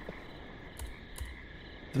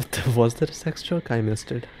 Was there a sex joke? I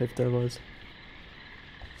missed it, if there was.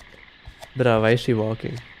 Bruh, why is she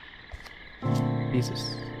walking?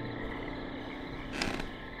 Jesus.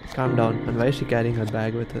 Calm down. And why is she carrying her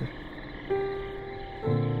bag with her?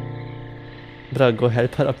 Bruh, go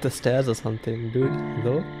help her up the stairs or something, dude.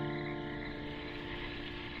 Hello?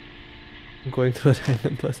 I'm going through a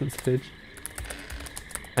random person's fridge.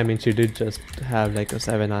 I mean, she did just have like a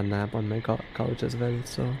 7-hour nap on my couch as well,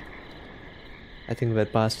 so I think we're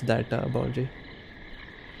past that boundary.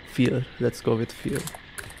 Fear. Let's go with fear.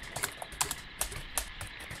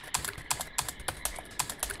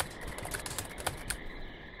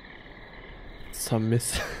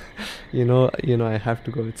 Submissive. you know, I have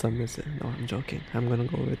to go with submissive. No, I'm joking. I'm gonna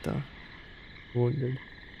go with wounded.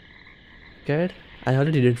 Scared? I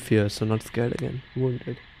already did fear, so not scared again.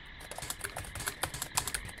 Wounded.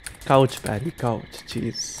 Couch, Barry, couch.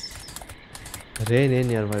 Jeez. Rein in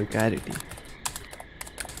your vulgarity.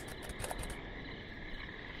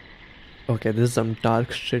 Okay, this is some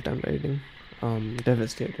dark shit I'm writing.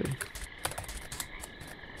 Devastated.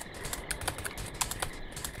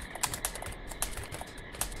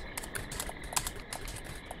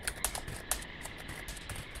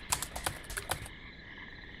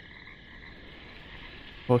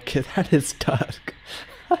 Okay, that is dark.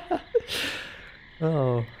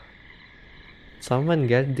 Oh. Someone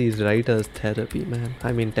get these writers therapy, man.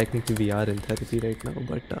 I mean, technically we are in therapy right now,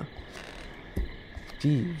 but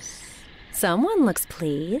jeez. Someone looks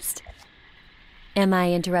pleased. Am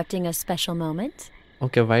I interrupting a special moment?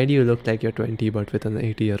 Okay, why do you look like you're 20 but with an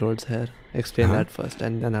 80-year-old's hair? Explain that first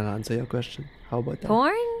and then I'll answer your question. How about that?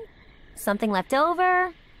 Porn? Something left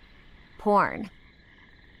over? Porn.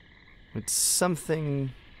 It's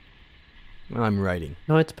something I'm writing.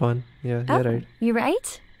 No, it's porn. Yeah, Oh, you're right. you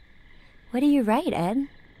write? What do you write, Ed?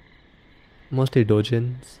 Mostly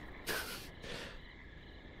dojins.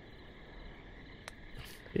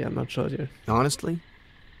 Yeah, I'm not sure yet. Honestly,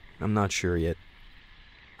 I'm not sure yet.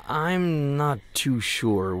 I'm not too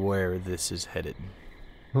sure where this is headed.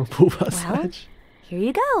 Oh, Poopa Well, Saj. here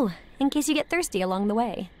you go, in case you get thirsty along the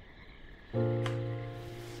way.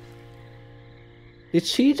 Did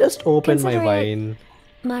she just open my Consider it wine?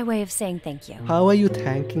 My way of saying thank you. How are you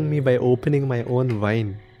thanking me by opening my own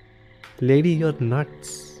wine? Lady, you're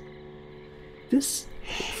nuts. This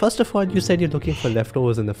First of all, you said you're looking for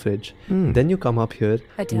leftovers in the fridge. Then you come up here,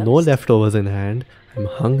 A no toast? leftovers in hand. I'm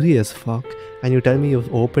hungry as fuck, and you tell me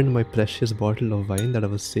you've opened my precious bottle of wine that I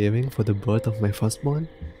was saving for the birth of my firstborn?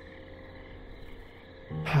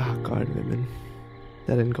 Ah, God, women.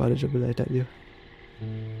 They're incorrigible, I tell you.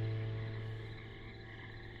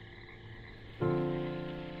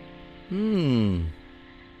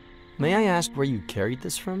 May I ask where you carried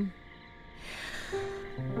this from?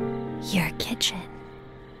 Your kitchen.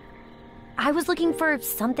 I was looking for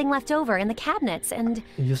something left over in the cabinets, and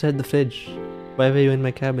You said the fridge. Why were you in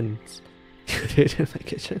my cabins? You did in my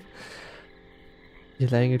kitchen. You're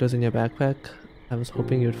lying it was in your backpack? I was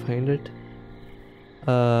hoping you'd find it.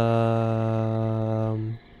 I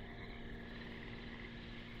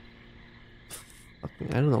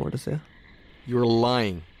don't know what to say. You're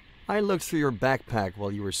lying. I looked through your backpack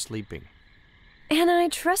while you were sleeping. and I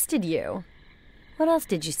trusted you. What else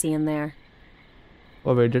did you see in there?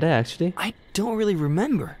 Oh wait, did I actually? I don't really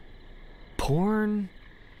remember. Porn?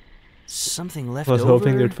 Something left Was over?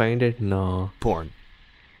 hoping you'd find it. No, Porn.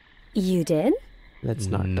 You did? let's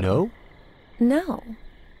not. No? No.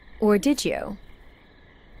 Or did you?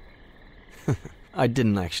 I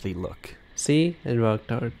didn't actually look. See, it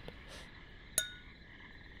worked out.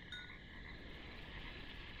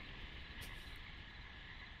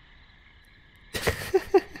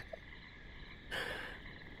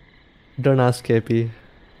 Don't ask KP.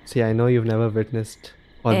 See, I know you've never witnessed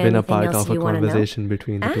or been a Anything part else of a you wanna know? conversation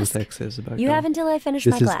between the two Ask. sexes. But You have until I finish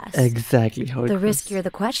this my is glass. exactly how it The goes. riskier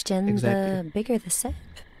the question, the Exactly. bigger the sip.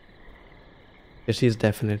 Yeah, she's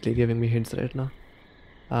definitely giving me hints right now.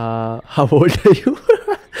 How old are you?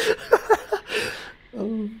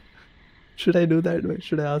 Oh, should I do that?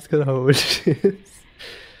 Should I ask her how old she is?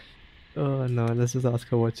 Oh no, let's just ask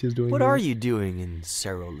her what she's doing. What here. are you doing in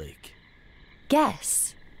Cerro Lake?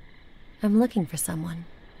 Guess. I'm looking for someone.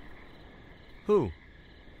 Who?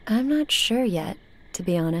 I'm not sure yet, to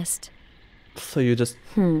be honest. So you just...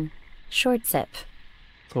 Short sip.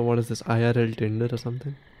 So what is this, IRL Tinder or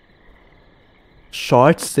something?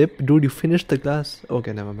 Short sip? Dude, you finished the glass.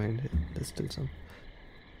 Okay, never mind. There's still some.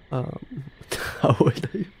 How old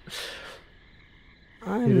are you?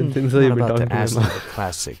 I'm didn't think so, not you've been about talking to to ask him. the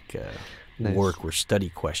classic Nice. work or study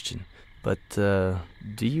question. But,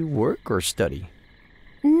 do you work or study?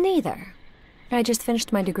 Neither. I just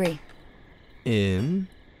finished my degree. In?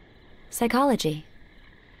 Psychology.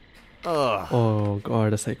 Ugh. Oh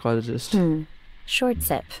god, a psychologist. Short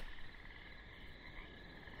sip.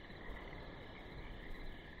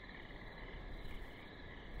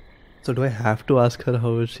 So do I have to ask her how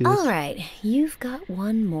old she is? Alright, you've got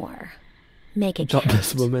one more. Make it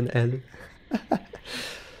Jobless count. woman L.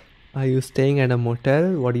 Are you staying at a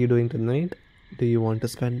motel? What are you doing tonight? Do you want to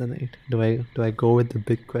spend the night? Do I go with the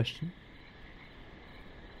big question?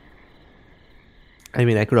 I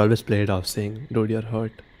mean, I could always play it off saying, dude, you're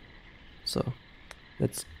hurt. So,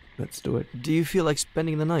 let's do it. Do you feel like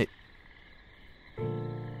spending the night?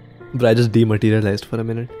 But I just dematerialized for a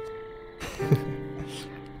minute.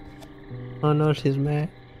 Oh no, she's mad.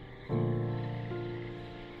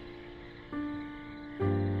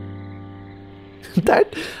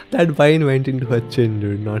 that wine went into her chin,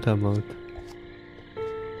 dude, not her mouth.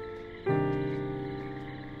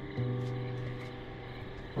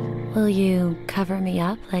 Will you cover me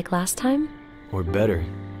up like last time? Or better?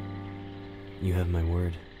 You have my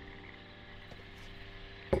word.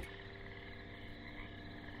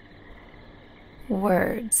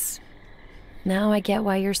 Words. Now I get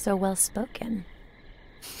why you're so well spoken.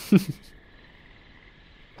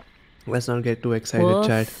 Let's not get too excited, Wolf,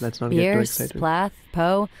 chat. Let's not get too Bierce, excited. Plath,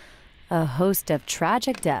 Poe, a host of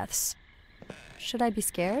tragic deaths. Should I be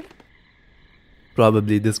scared?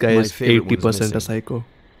 Probably. This guy My is favorite one's 80% a missing. psycho.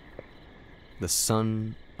 The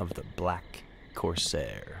son of the Black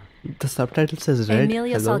Corsair. The subtitle says red.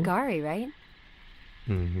 Emilio Hello? Salgari, right?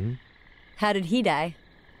 Mm-hmm. How did he die?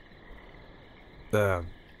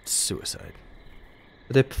 Suicide.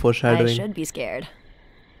 Rip foreshadowing. I should be scared.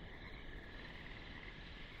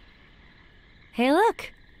 Hey,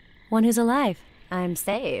 look! One who's alive. I'm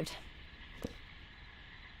saved.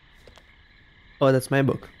 Oh, that's my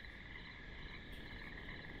book.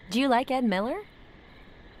 Do you like Ed Miller?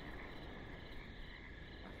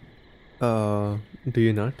 Do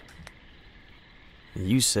you not?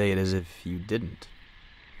 You say it as if you didn't.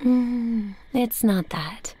 It's not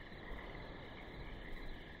that.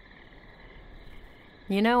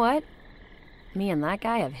 You know what? Me and that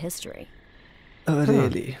guy have history. Oh,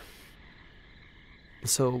 really?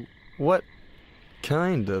 So, what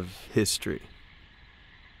kind of history?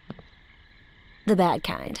 The bad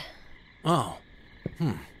kind. Oh.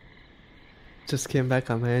 just came back.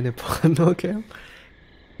 Am I in a porno cam?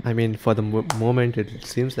 I mean, for the moment, it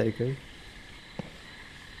seems like it.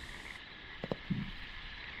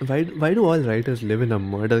 Why do all writers live in a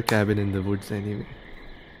murder cabin in the woods anyway?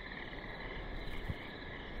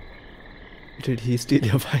 Did he steal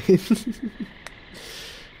your wine?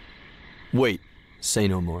 Wait, say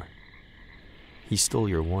no more. He stole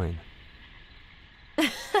your wine.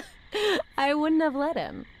 I wouldn't have let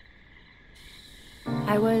him.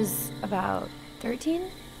 I was about 13.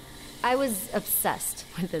 I was obsessed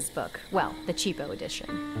with this book. Well, the cheapo edition.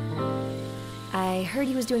 I heard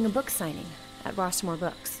he was doing a book signing at Rossmore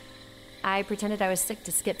Books. I pretended I was sick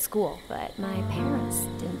to skip school, but my parents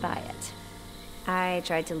didn't buy it. I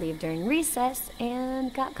tried to leave during recess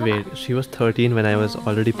and got caught. Wait, she was 13 when I was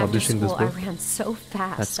already publishing this book? I ran so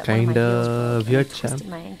fast That's that one of my heels broke kinda weird, and I twisted champ.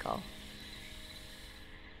 my ankle.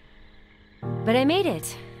 But I made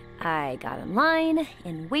it. I got in line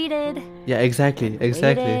and waited. Yeah, exactly.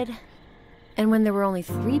 Waited. And when there were only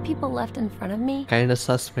 3 people left in front of me, Kinda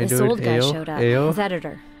sus, my this dude. old guy Ayo, showed up. ayo. His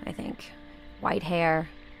editor, I think. White hair,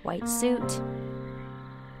 white suit.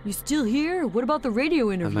 You still here? What about the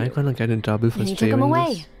radio interview? Am I gonna get in trouble for And he took him streaming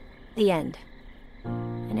away. this? The end.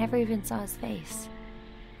 I never even saw his face.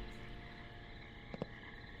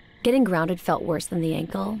 Getting grounded felt worse than the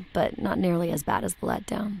ankle, but not nearly as bad as the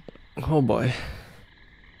letdown. Oh boy.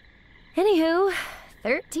 Anywho,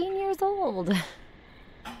 13 years old.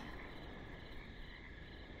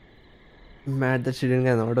 Mad that she didn't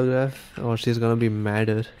get an autograph, or she's gonna be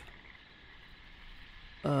madder.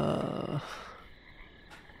 The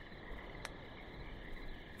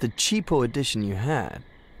cheapo edition you had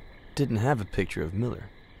didn't have a picture of Miller,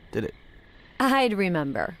 did it? I'd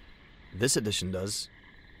remember. This edition does.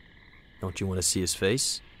 Don't you want to see his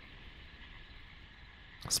face?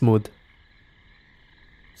 Smooth.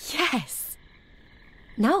 Yes.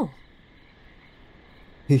 No.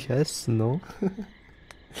 Yes, no.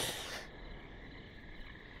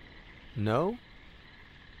 No?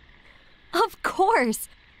 Of course.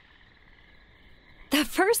 The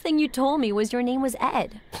first thing you told me was your name was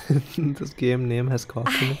Ed. This game name has cock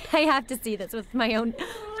in it. I have to see this with my own...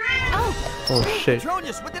 Oh! Oh shit.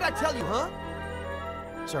 Petronius, what did I tell you, huh?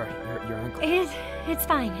 Sorry, your uncle. It's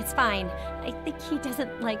fine, it's fine. I think he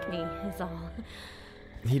doesn't like me, is all.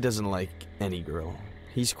 He doesn't like any girl.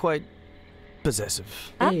 He's quite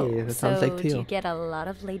possessive. Hey, Oh, that sounds like do Theo. you get a lot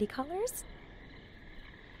of lady callers?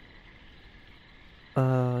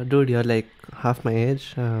 Dude, you're like half my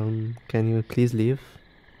age. Can you please leave?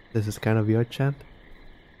 This is kind of weird, champ.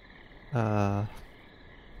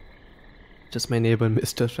 Just my neighbor,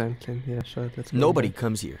 Mr. Franklin. Yeah, sure, that's Nobody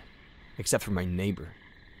comes here, except for my neighbor,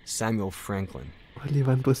 Samuel Franklin. Only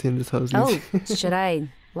one pussy in this house. Oh, Lucy. should I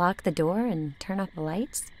lock the door and turn off the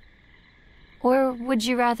lights? Or would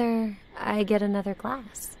you rather I get another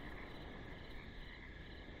glass?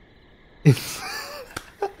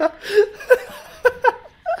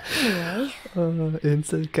 Anyway,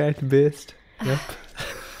 Insult cat based. Yep.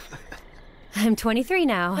 I'm 23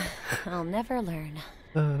 now. I'll never learn.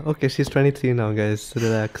 Okay, she's 23 now, guys.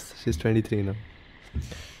 Relax. She's 23 now.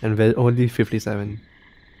 And well, only 57.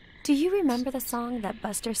 Do you remember the song that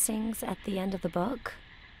Buster sings at the end of the book?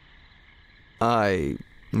 I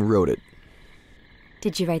wrote it.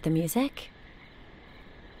 Did you write the music?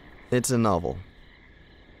 It's a novel.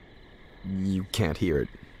 You can't hear it.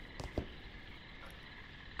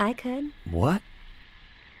 I could. What?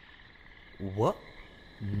 What?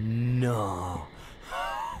 No.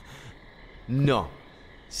 No.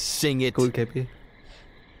 Sing it. Cool, KP.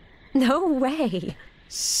 No way.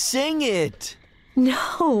 Sing it!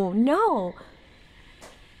 No, no.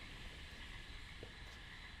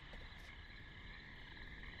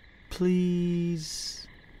 Please.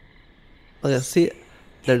 Oh, yeah, see,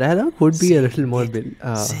 the dialogue would be a little more Sing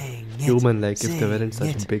it, human, like if there weren't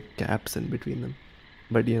sing such it. big gaps in between them.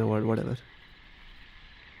 But you know what, whatever.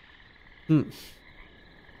 Sure,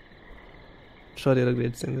 you're a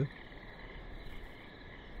great singer.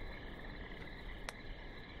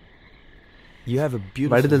 You have a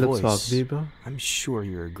beautiful Why did they look voice. so ugly, bro? I'm sure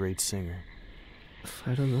you're a great singer.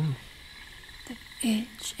 I don't know. The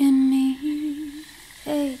itch in me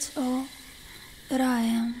hates all that I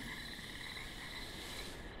am.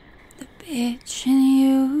 The bitch in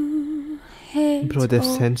you hates Bro, they've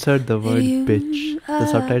all censored the word you bitch. The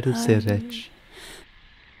subtitles say are. wretch.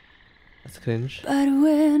 That's cringe. But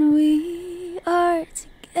when we are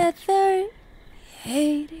together, we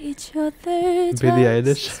hate each other. Billie twice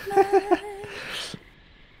Eilish. as much.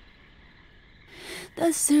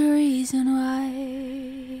 That's the reason why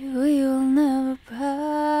we will never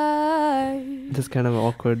part. This kind of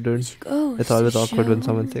awkward, dude. Go It's always awkward when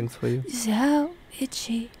someone sings for you. Is how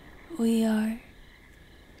itchy we are.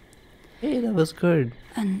 Hey, that was good.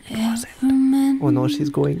 And every man Oh no, she's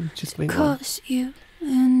going. She's going on. cause you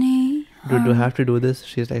any Do I have to do this?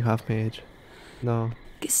 She's like half my age. No.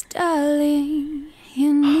 'Cause darling,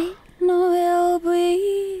 you need no help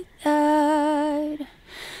with that.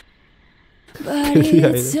 But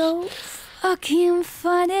it's so fucking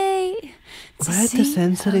funny. Why are they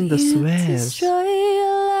censoring the swears? Destroy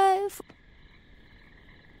your life.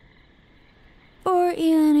 Or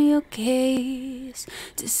in your case,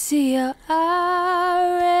 to see how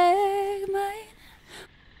I wreck mine.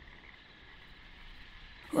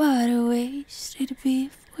 What a waste it'd be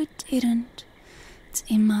if we didn't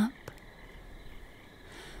team up.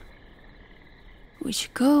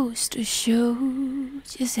 Which goes to show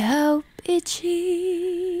just how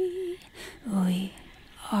bitchy we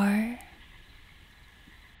are.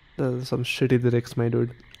 Those are some shitty lyrics, my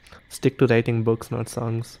dude. Stick to writing books, not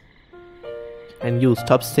songs. And you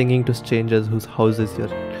stop singing to strangers whose houses you're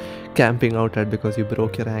camping out at because you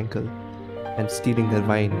broke your ankle, and stealing their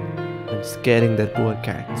wine and scaring their poor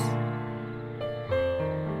cats.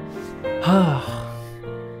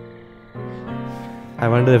 I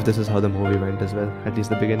wonder if this is how the movie went as well, at least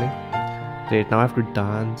the beginning. Great, now I have to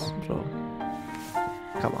dance, bro.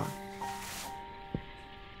 Come on.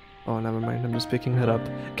 Oh, never mind, I'm just picking her up.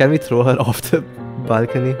 Can we throw her off the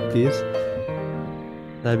balcony, please?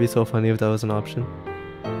 That'd be so funny if that was an option.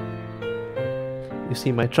 You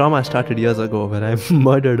see, my trauma started years ago when I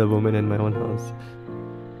murdered a woman in my own house.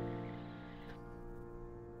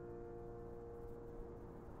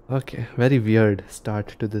 Okay, very weird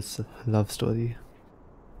start to this love story.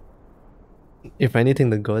 If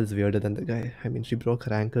anything, the girl's weirder than the guy. I mean, she broke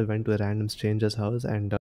her ankle, went to a random stranger's house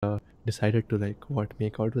and decided to make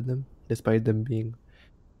out with them, despite them being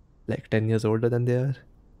like 10 years older than they are.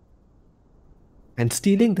 And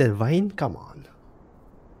stealing their wine? Come on.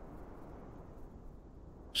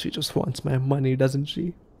 She just wants my money, doesn't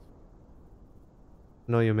she?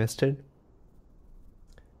 No, you missed it?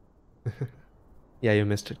 Yeah, you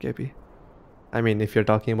missed it, KP. I mean, if you're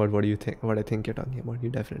talking about what I think you're talking about, you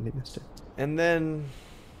definitely missed it. And then...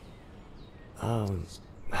 I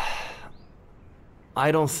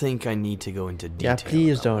don't think I need to go into detail. Yeah,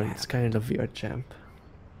 please don't. It's kind of weird, champ.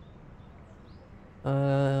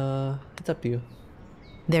 It's up to you.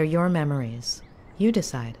 They're your memories. You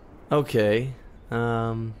decide. Okay.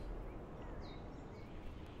 No.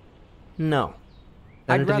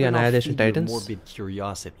 I'd rather not Annihilation feed your Titans? morbid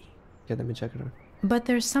curiosity. Okay, let me check it out. But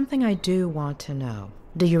there's something I do want to know.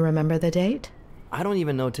 Do you remember the date? I don't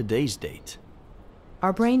even know today's date.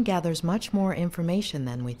 Our brain gathers much more information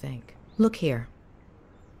than we think. Look here.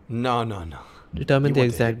 No. Determine the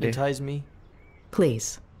exact date. Hypnotize me?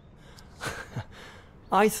 Please.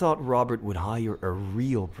 I thought Robert would hire a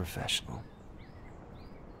real professional.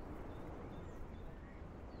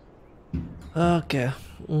 Okay.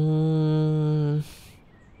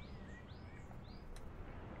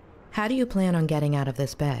 How do you plan on getting out of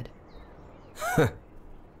this bed?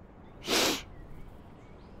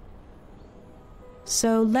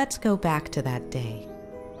 So let's go back to that day.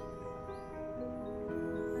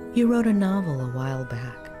 You wrote a novel a while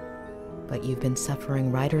back, but you've been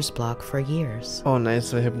suffering writer's block for years. Oh,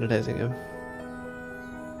 nice. We're hypnotizing him.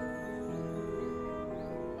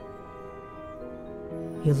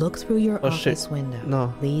 You look through your office window.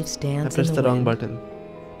 No. Leaves dance I pressed in the wrong wind. button.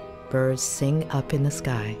 Birds sing up in the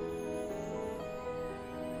sky.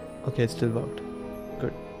 Okay, it still worked.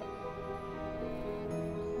 Good.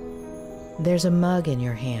 There's a mug in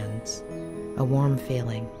your hands, a warm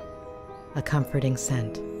feeling, a comforting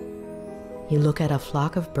scent. You look at a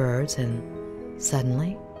flock of birds and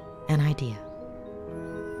suddenly, an idea.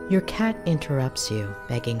 Your cat interrupts you,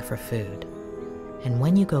 begging for food. And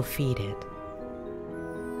when you go feed it...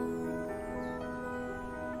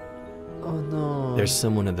 Oh no. There's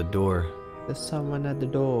someone at the door. There's someone at the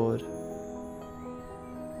door.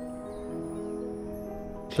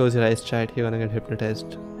 Close your eyes, chat. You're gonna get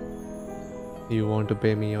hypnotized. You want to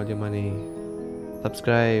pay me all your money.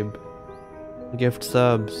 Subscribe. Gift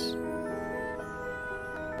subs.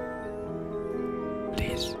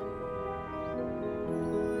 Please.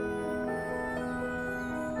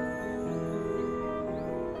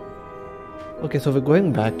 Okay, so we're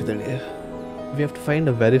going back to the day. We have to find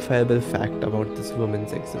a verifiable fact about this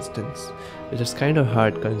woman's existence, which is kind of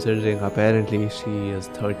hard considering apparently she is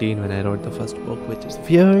 13 when I wrote the first book, which is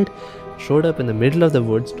weird. Showed up in the middle of the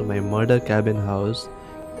woods to my murder cabin house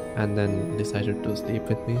and then decided to sleep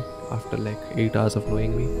with me after like 8 hours of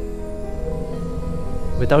knowing me,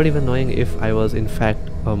 without even knowing if I was in fact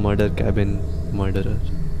a murder cabin murderer.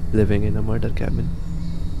 living in a murder cabin.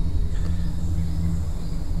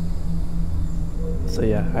 So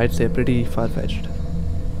yeah, I'd say pretty far-fetched.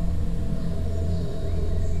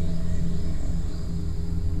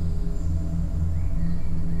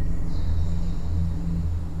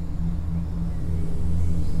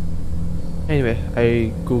 Anyway,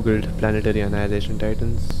 I googled Planetary Annihilation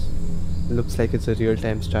Titans. Looks like it's a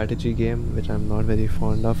real-time strategy game, which I'm not very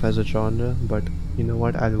fond of as a genre, but you know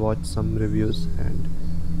what, I'll watch some reviews and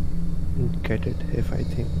get it if I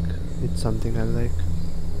think it's something I like.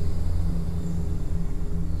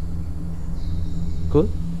 Cool.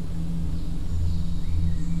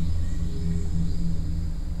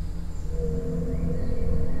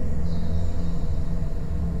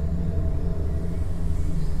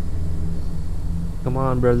 Come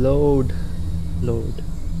on, bro, load. Load.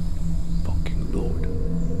 Fucking load.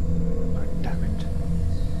 God damn it.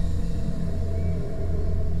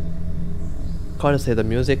 Gotta say, the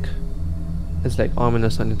music is like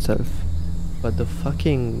ominous on itself, but the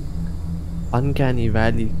fucking uncanny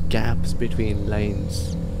valley gaps between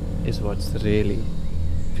lines is what's really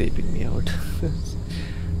creeping me out.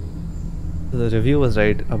 The review was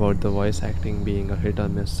right about the voice acting being a hit or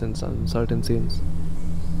miss in some certain scenes.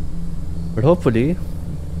 But hopefully,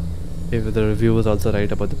 if the review was also right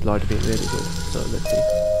about the plot being really good. So let's see.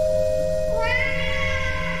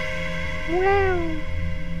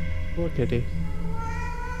 Poor kitty.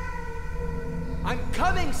 I'm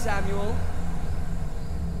coming, Samuel!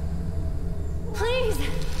 Please,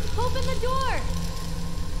 open the door!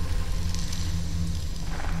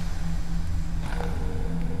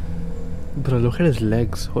 Bro, look at his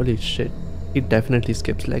legs. Holy shit. He definitely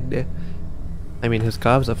skips leg day. I mean, his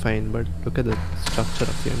calves are fine, but look at the structure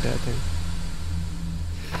of the entire thing.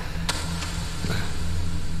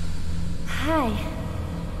 Hi.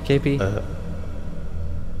 KP.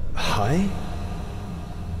 Hi?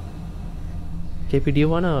 KP, do you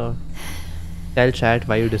wanna tell chat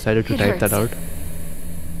why you decided to type that out?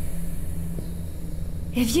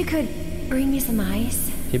 If you could bring me some ice.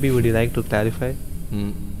 KP, would you like to clarify?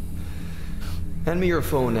 Hand me your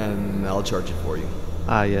phone and I'll charge it for you.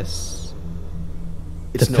 Ah, yes.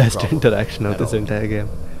 It's The no best problem interaction of at this all. entire game.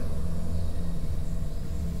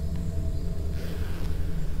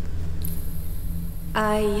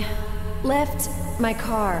 I left my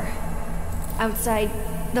car outside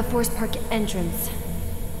the Forest Park entrance.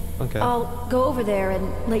 Okay. I'll go over there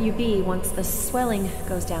and let you be once the swelling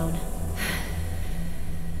goes down.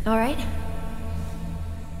 All right?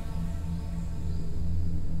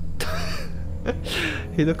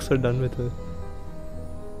 He looks so done with her.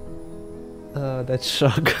 That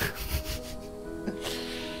shrug.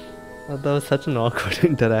 That was such an awkward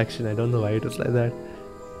interaction. I don't know why it was like that.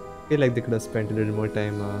 I feel like they could have spent a little more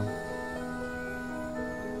time.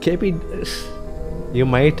 KP, you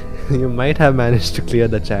might have managed to clear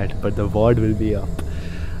the chat, but the VOD will be up.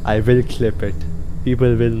 I will clip it.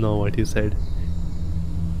 People will know what you said.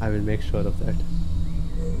 I will make sure of that.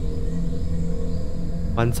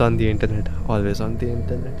 Once on the internet, always on the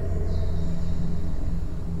internet.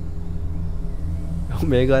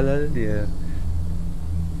 Omega lol, yeah.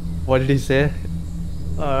 What did he say?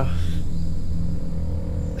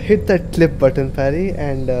 Hit that clip button, Parry,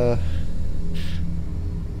 and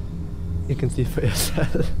you can see for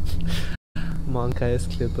yourself. Monkey's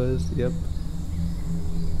clippers, yep.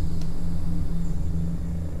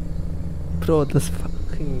 Bro, this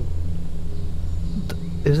fucking...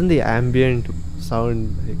 Isn't the ambient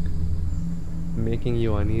sound like making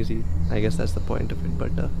you uneasy? I guess that's the point of it,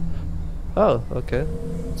 but oh, okay.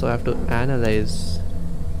 So I have to analyze.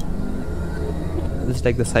 This is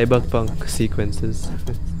like the cyberpunk sequences.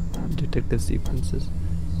 Detective sequences.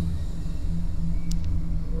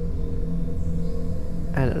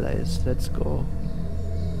 Analyze, let's go.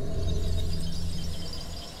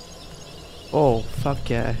 Oh, fuck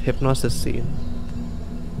yeah, hypnosis scene.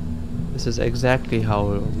 This is exactly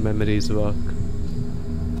how memories work.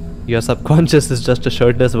 Your subconscious is just a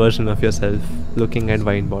shirtless version of yourself, looking at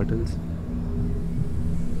wine bottles.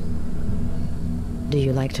 Do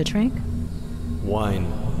you like to drink? Wine,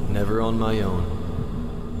 never on my own.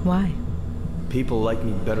 Why? People like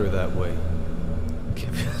me better that way.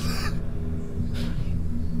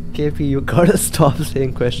 KP, you gotta stop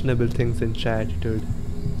saying questionable things in chat, dude.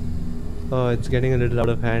 Oh, it's getting a little out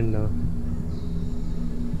of hand now.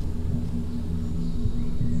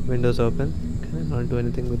 Windows open. Can I not do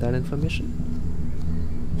anything with that information?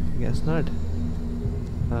 Guess not.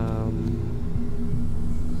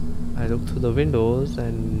 I look through the windows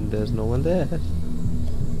and there's no one there.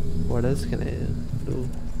 What else can I do?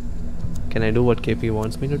 Can I do what KP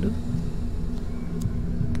wants me to do?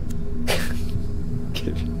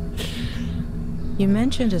 KP. You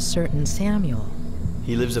mentioned a certain Samuel.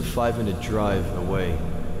 He lives a 5-minute drive away,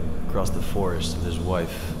 across the forest with his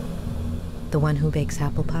wife. The one who bakes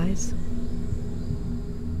apple pies?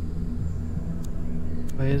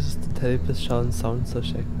 Why is the therapist sound so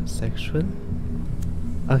sexual?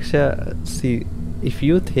 Akshay, see, if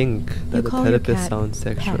you think that the therapist sounds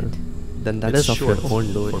sexual, Pet. then that It's is of your short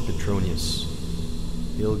own doing. for Petronius.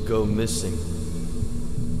 He'll go missing.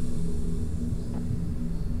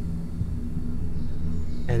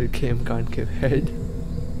 L-Game can't give head.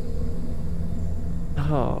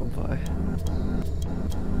 Oh boy.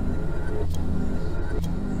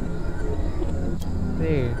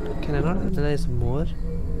 Wait, can I not analyze more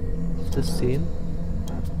of this scene?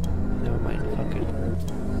 Never mind, fuck it.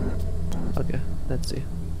 Okay, let's see.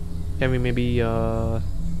 Can we maybe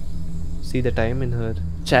see the time in her?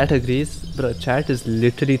 Chat agrees. Bro, chat is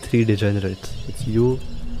literally 3 degenerates. It's you,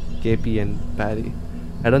 KP and Parry.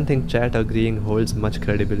 I don't think chat agreeing holds much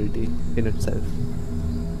credibility in itself.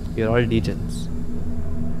 You're all degens.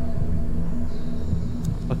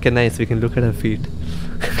 Okay, nice, we can look at her feet.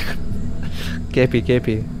 KP,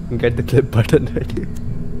 get the clip button ready.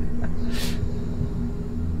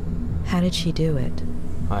 How did she do it?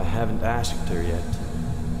 I haven't asked her yet.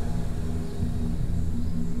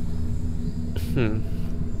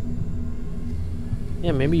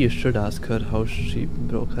 Yeah, maybe you should ask her how she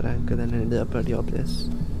broke her ankle and ended up at your place.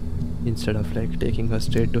 Instead of like taking her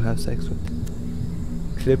straight to have sex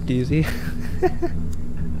with. Clipped easy.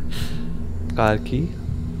 Car key.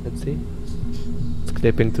 Let's see. It's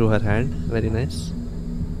clipping through her hand. Very nice.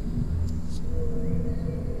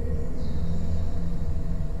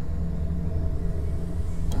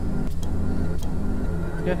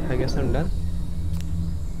 Yeah, I guess I'm done.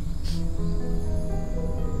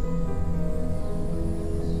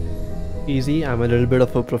 Easy. I'm a little bit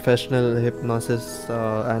of a professional hypnosis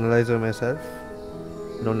analyzer myself.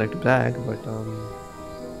 I don't like to brag, but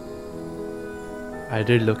I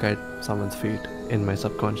did look at someone's feet in my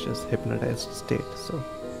subconscious hypnotized state, so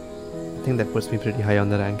I think that puts me pretty high on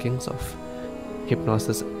the rankings of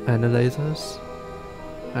hypnosis analyzers.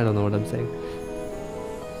 I don't know what I'm saying.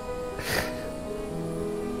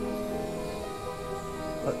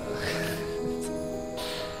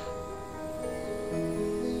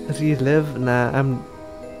 Relive? Nah,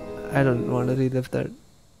 I don't want to relive that.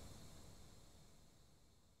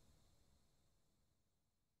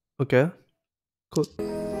 Okay, cool.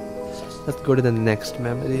 Let's go to the next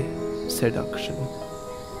memory. Seduction.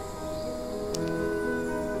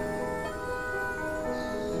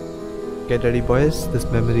 Get ready, boys. This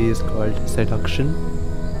memory is called Seduction.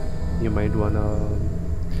 You might wanna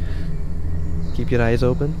keep your eyes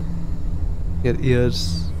open, your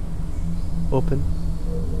ears open.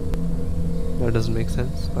 That doesn't make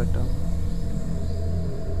sense, but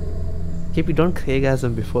keep you don't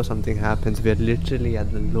Craigasm before something happens. We are literally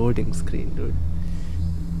at the loading screen, dude.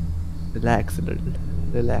 Relax a little.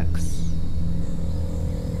 Relax.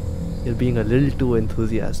 You're being a little too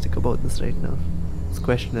enthusiastic about this right now. It's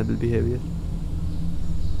questionable behavior.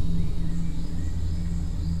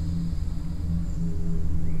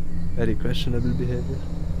 Very questionable behavior.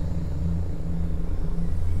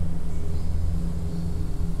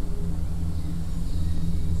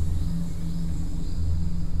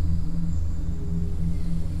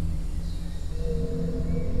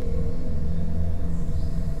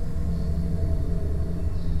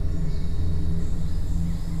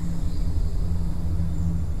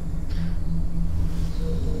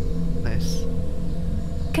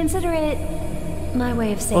 Consider it my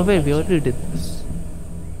way of saying. Oh wait, we already did this.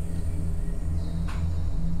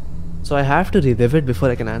 So I have to relive it before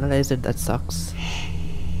I can analyze it. That sucks.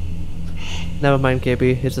 Never mind,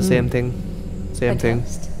 KP. It's the same thing. Same thing.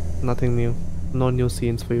 Nothing new. No new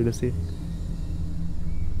scenes for you to see.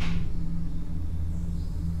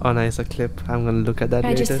 Oh nice, a clip. I'm gonna look at that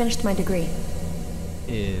later. I just finished my degree.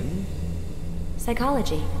 In?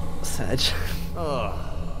 Psychology. Sag.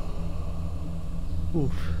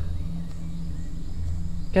 Oof.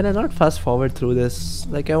 Can I not fast forward through this?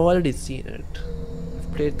 Like, I've already seen it.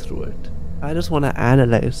 I've played through it. I just want to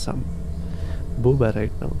analyze some booba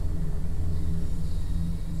right now.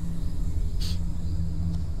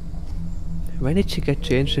 When did she get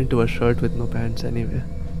changed into a shirt with no pants anyway?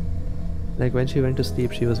 Like, when she went to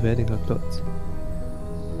sleep, she was wearing her clothes.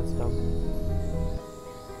 That's dumb.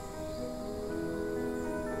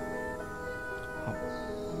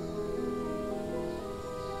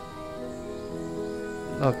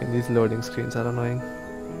 Okay, these loading screens are annoying.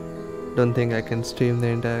 Don't think I can stream the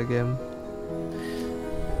entire game.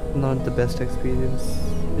 Not the best experience.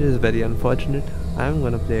 It is very unfortunate. I'm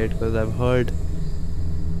gonna play it because I've heard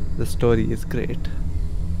The story is great.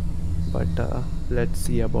 But let's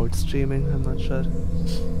see about streaming, I'm not sure.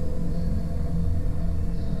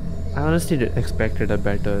 I honestly expected a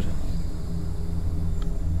better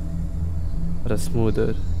or a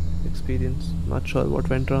smoother experience. Not sure what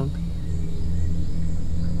went wrong.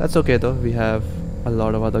 That's okay though, we have a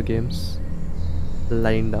lot of other games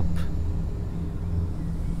lined up.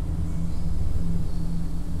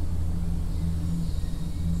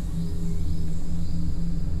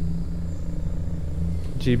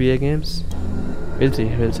 GBA games? We'll see.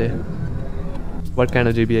 What kind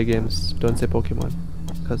of GBA games? Don't say Pokemon,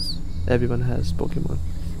 because everyone has Pokemon.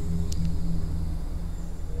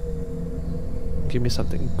 Give me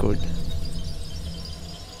something good.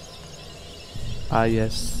 Ah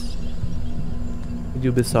yes.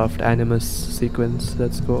 Ubisoft Animus sequence,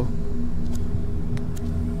 let's go.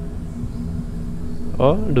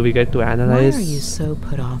 Oh, do we get to analyze? Why are you so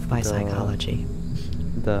put off by psychology?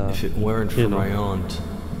 If it weren't for my aunt,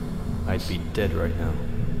 I'd be dead right now.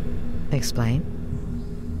 Explain.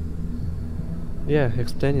 Yeah,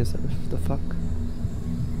 explain yourself. The fuck?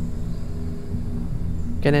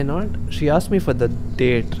 Can I not? She asked me for the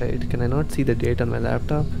date, right? Can I not see the date on my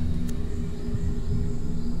laptop?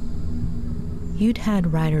 You'd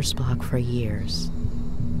had writer's block for years.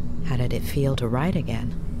 How did it feel to write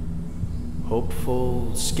again?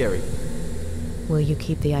 Hopeful, scary. Will you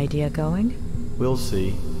keep the idea going? We'll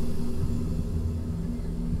see.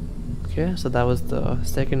 Okay, so that was the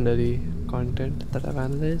secondary content that I've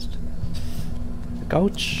analyzed. The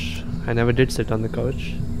couch. I never did sit on the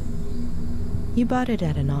couch. You bought it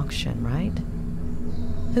at an auction, right?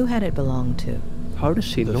 Who had it belong to? How does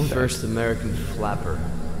she know that? The first American flapper,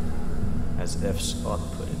 as F. Scott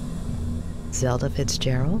put it. Zelda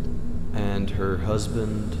Fitzgerald? And her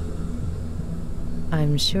husband...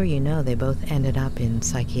 I'm sure you know they both ended up in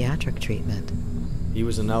psychiatric treatment. He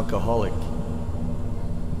was an alcoholic.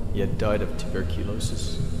 He had died of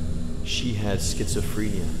tuberculosis. She had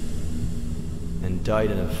schizophrenia and died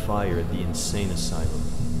in a fire at the insane asylum.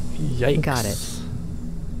 Yikes. Got it.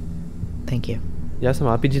 Thank you. Yeah, some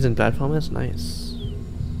RPGs and platformers, nice.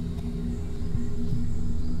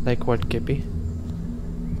 Like what, Kippy?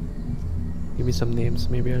 Give me some names,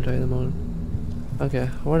 maybe I'll try them all. Okay,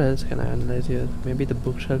 what else can I analyze here? Maybe the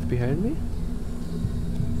bookshelf behind me?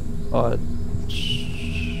 Or...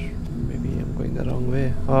 maybe I'm going the wrong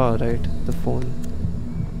way. Oh, right, the phone.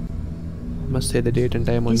 Must say the date and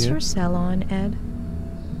time on here. Is your cell on, Ed?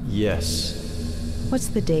 Yes. What's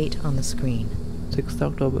the date on the screen? 6th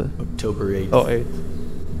October. October 8th. Oh, 8th.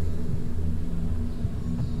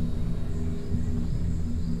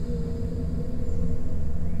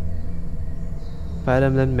 Fire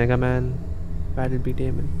Emblem, Mega Man, Battle Beat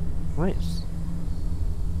Damon. Nice.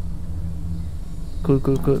 Cool.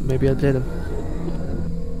 Maybe I'll play them.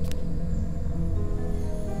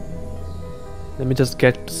 Let me just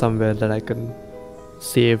get somewhere that I can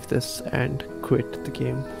save this and quit the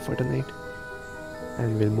game for tonight.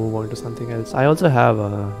 And we'll move on to something else. I also have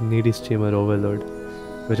a Needy Streamer Overload,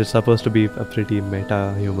 which is supposed to be a pretty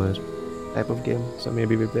meta humor type of game. So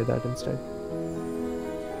maybe we play that instead.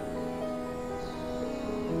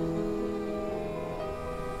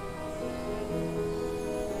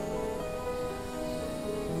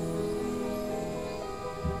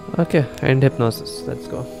 Okay, end hypnosis. Let's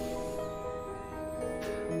go.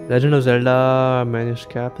 Legend of Zelda Manish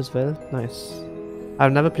Cap as well. Nice.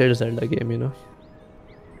 I've never played a Zelda game, you know.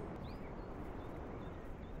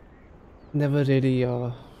 Never really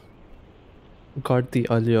got the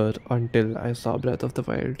allure until I saw Breath of the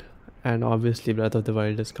Wild. And obviously Breath of the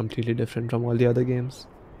Wild is completely different from all the other games.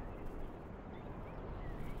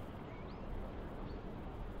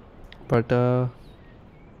 But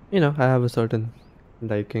you know, I have a certain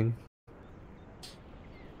liking.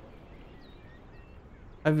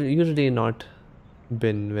 I've usually not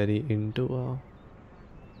been very into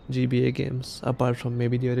GBA games, apart from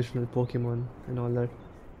maybe the original Pokemon and all that.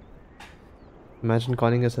 Imagine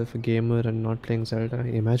calling yourself a gamer and not playing Zelda.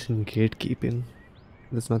 Imagine gatekeeping.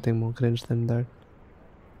 There's nothing more cringe than that.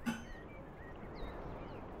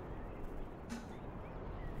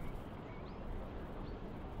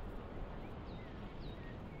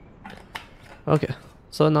 Okay,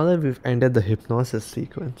 so now that we've ended the hypnosis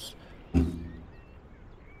sequence,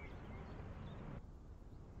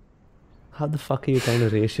 how the fuck are you trying to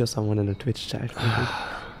ratio someone in a Twitch chat?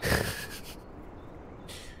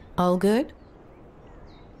 All good?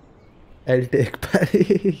 I'll take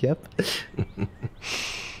parry. Yep.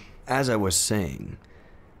 As I was saying,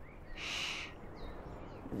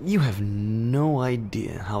 you have no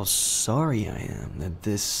idea how sorry I am that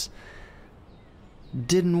this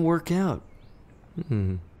didn't work out.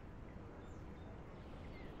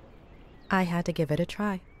 I had to give it a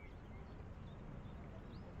try.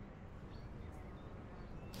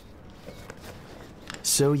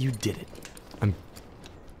 So you did it. I'm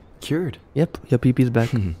cured. Yep, your pee-pee's back.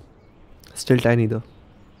 Still tiny though.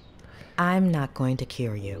 I'm not going to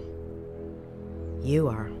cure you. You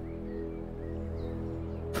are.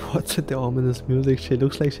 What's with the ominous music? She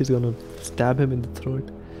looks like she's gonna stab him in the throat.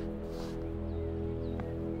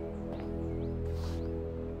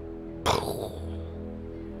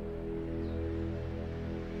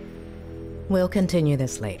 We'll continue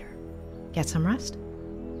this later. Get some rest.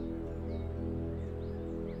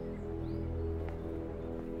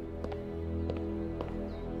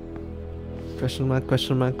 Question mark,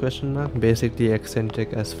 question mark, question mark. Basically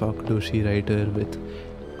eccentric as fuck douchey writer with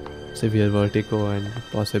severe vertigo and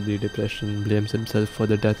possibly depression blames himself for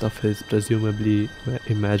the death of his presumably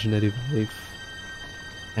imaginary wife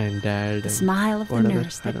and dad. The smile of the whatever.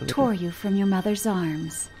 nurse that tore you from your mother's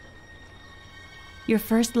arms. Your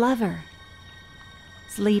first lover.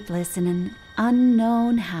 Sleepless in an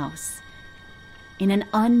unknown house. In an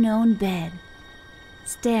unknown bed.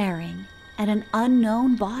 Staring at an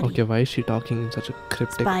unknown body. Okay, why is she talking in such a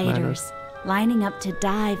cryptic manner? Spiders lining up to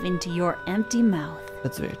dive into your empty mouth.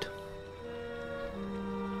 Let's wait.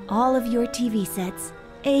 All of your TV sets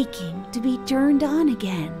aching to be turned on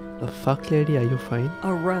again. The fuck, lady, are you fine?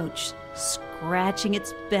 A roach scratching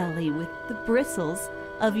its belly with the bristles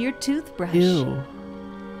of your toothbrush. Ew.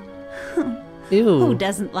 Ew. Who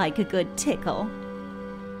doesn't like a good tickle?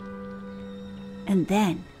 And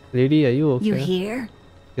then... Lady, are you okay? You hear?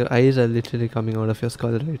 Your eyes are literally coming out of your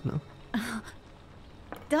skull right now.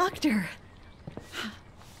 Doctor!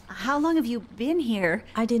 How long have you been here?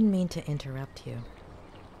 I didn't mean to interrupt you.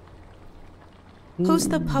 Who's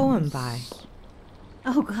the poem by?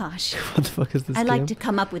 Oh gosh. What the fuck is this I game? like to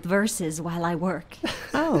come up with verses while I work.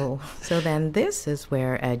 Oh, so then this is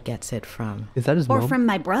where Ed gets it from. Is that his Or mom? from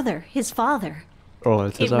my brother, his father. Oh,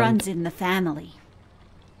 it's his It aunt. runs in the family.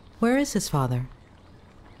 Where is his father?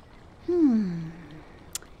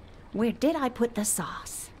 Where did I put the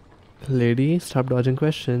sauce? Lady, stop dodging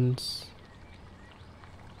questions.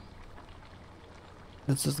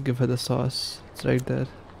 Let's just give her the sauce. It's right there.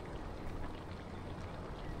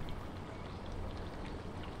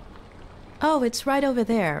 Oh, it's right over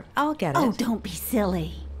there. I'll get it. Oh, don't be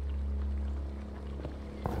silly.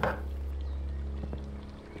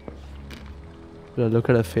 Bro, look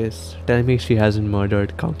at her face. Tell me she hasn't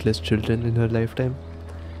murdered countless children in her lifetime.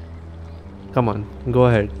 Come on, go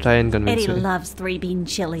ahead. Try and convince Eddie me. loves three-bean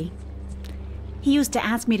chili. He used to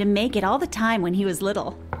ask me to make it all the time when he was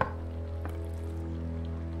little.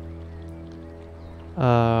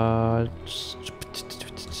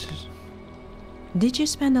 Did you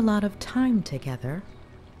spend a lot of time together?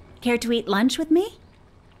 Care to eat lunch with me?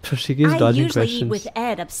 She keeps I dodging usually questions. eat with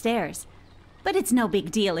Ed upstairs. But it's no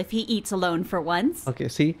big deal if he eats alone for once. Okay,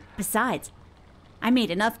 see? Besides, I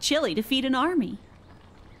made enough chili to feed an army.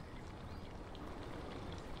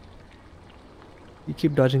 You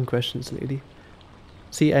keep dodging questions, lady.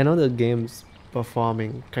 See, I know the game's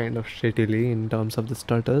performing kind of shittily in terms of the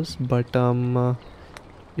stutters, but you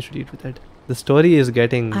should eat with Ed. The story is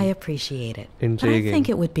getting I appreciate it. intriguing. But I think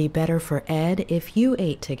it would be better for Ed if you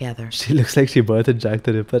ate together. She looks like she birthed Jack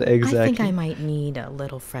the Ripper. Exactly. I think I might need a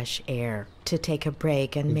little fresh air to take a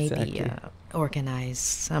break and maybe Exactly. organize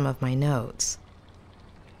some of my notes.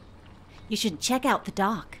 You should check out the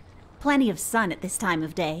dock. Plenty of sun at this time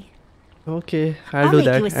of day. Okay, I'll I'll do make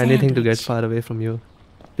that. you a Anything to get sandwich. far away from you.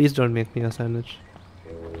 Please don't make me a sandwich.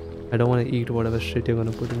 I don't want to eat whatever shit you're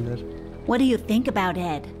gonna put in there. What do you think about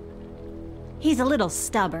Ed? He's a little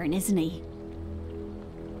stubborn, isn't he?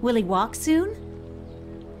 Will he walk soon?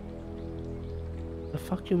 The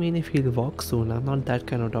fuck you mean if he'll walk soon? I'm not that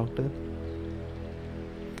kind of doctor.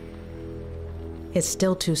 It's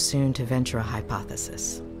still too soon to venture a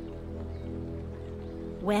hypothesis.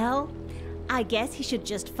 Well, I guess he should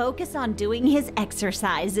just focus on doing his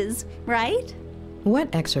exercises, right?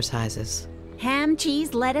 What exercises? Ham,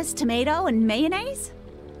 cheese, lettuce, tomato, and mayonnaise?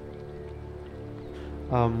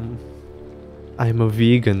 I'm a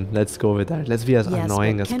vegan. Let's go with that. Let's be as Yes,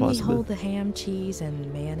 annoying but as can possible. we hold the ham, cheese,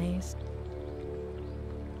 and mayonnaise?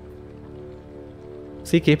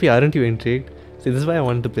 See, KP, aren't you intrigued? See, this is why I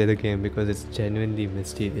wanted to play the game, because it's genuinely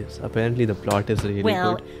mysterious. Apparently, the plot is really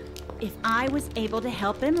Well, good. if I was able to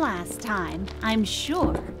help him last time, I'm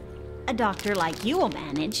sure a doctor like you will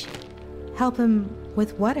manage. Help him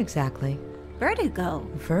with what exactly? Vertigo.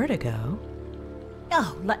 Vertigo?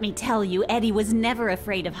 Oh, let me tell you, Eddie was never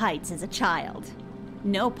afraid of heights as a child.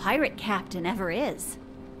 No pirate captain ever is.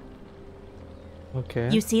 Okay.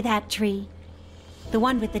 You see that tree? The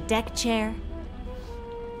one with the deck chair?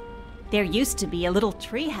 There used to be a little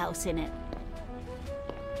treehouse in it.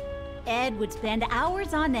 Ed would spend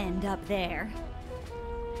hours on end up there.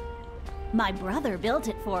 My brother built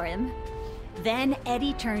it for him. Then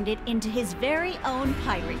Eddie turned it into his very own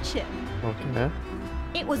pirate ship. Okay.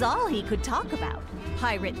 It was all he could talk about.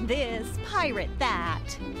 Pirate this, pirate that.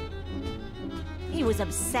 He was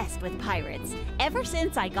obsessed with pirates ever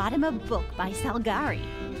since I got him a book by Salgari.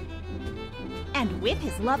 And with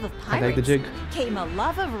his love of I like the pirates jig. came a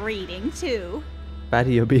love of reading too.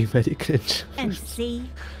 Patty, you're being very cringe. And see,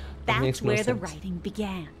 That makes that's no where the sense. writing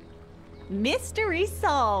began. Mystery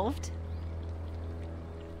solved.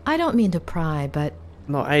 I don't mean to pry, but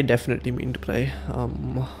No, I definitely mean to play.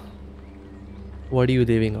 What are you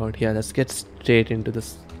leaving out here? Let's get straight into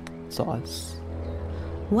this sauce.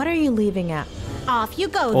 what are you leaving out? Off you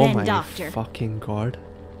go Oh then, my Doctor. fucking god.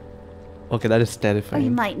 Okay, that is Or you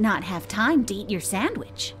terrifying. might not have time to eat your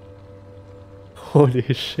sandwich.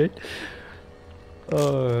 Holy shit.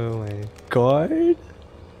 Oh my god.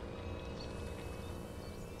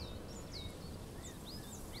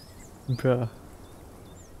 Bruh.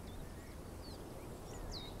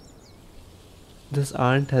 This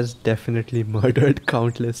aunt has definitely murdered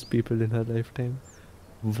countless people in her lifetime.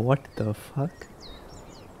 What the fuck?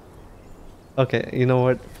 Okay, you know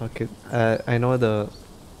what? Fuck it. I know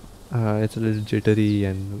it's a little jittery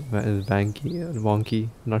and wonky,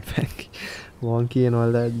 not wanky, wonky and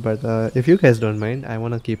all that. But if you guys don't mind, I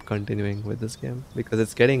want to keep continuing with this game because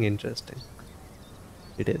it's getting interesting.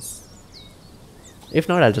 It is. If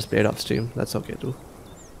not, I'll just play it off stream. That's okay too.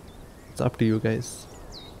 It's up to you guys.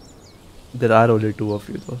 There are only 2 of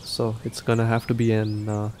you though, so it's gonna have to be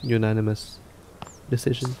an unanimous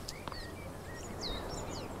decision.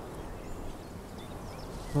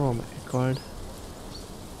 Oh my god.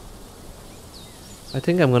 I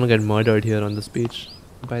think I'm gonna get murdered here on this beach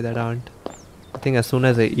by that aunt. I think as soon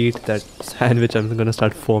as I eat that sandwich, I'm gonna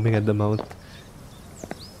start foaming at the mouth.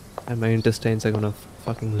 And my intestines are gonna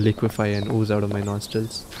fucking liquefy and ooze out of my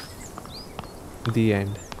nostrils. The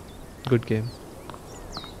end. Good game.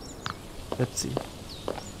 Let's see.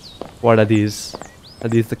 What are these? Are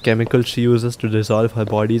these the chemicals she uses to dissolve her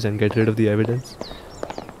bodies and get rid of the evidence?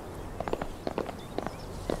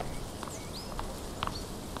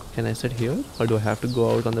 Can I sit here? Or do I have to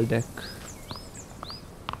go out on the deck?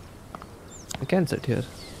 I can sit here.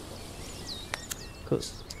 Cool.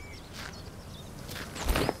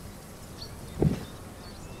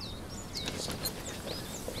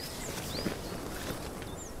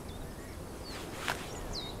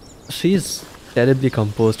 She's terribly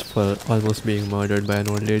composed for almost being murdered by an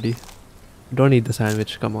old lady. Don't eat the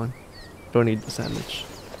sandwich, come on. Don't eat the sandwich.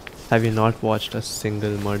 Have you not watched a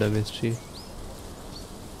single murder mystery?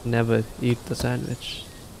 Never eat the sandwich.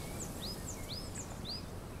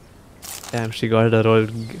 Damn, she got her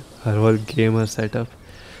whole gamer setup.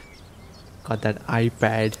 Got that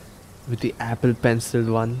iPad with the Apple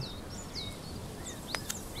Pencil one.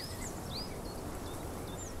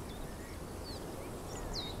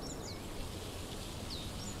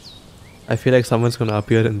 I feel like someone's gonna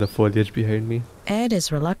appear in the foliage behind me. Ed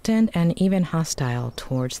is reluctant and even hostile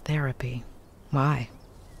towards therapy. Why?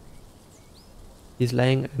 He's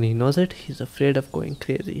lying and he knows it. He's afraid of going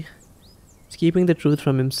crazy. He's keeping the truth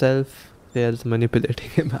from himself. Claire is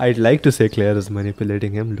manipulating him. I'd like to say Claire is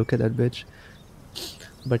manipulating him. Look at that bitch.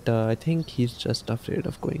 But I think he's just afraid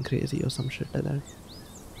of going crazy or some shit like that.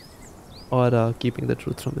 Or keeping the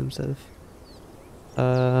truth from himself.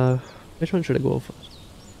 Which one should I go for?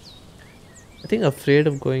 I think afraid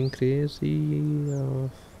of going crazy.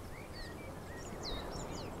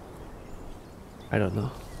 I don't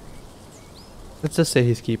know. Let's just say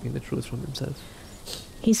he's keeping the truth from himself.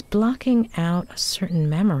 He's blocking out a certain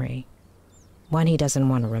memory. One he doesn't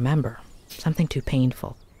want to remember. Something too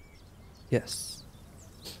painful. Yes.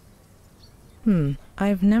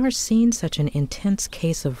 I've never seen such an intense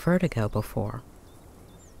case of vertigo before.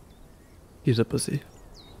 He's a pussy.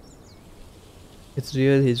 It's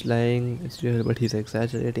real, he's lying, it's real, but he's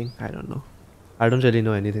exaggerating. I don't know. I don't really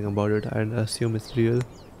know anything about it. I assume it's real.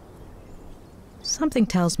 Something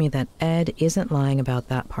tells me that Ed isn't lying about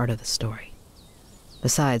that part of the story.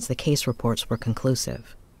 Besides, the case reports were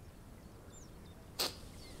conclusive.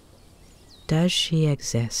 Does she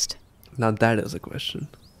exist? Now that is a question.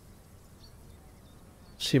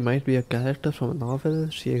 She might be a character from a novel.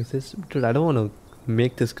 She exists. Dude, I don't want to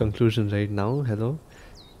make this conclusion right now. Hello?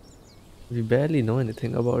 We barely know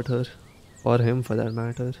anything about her. Or him for that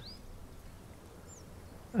matter.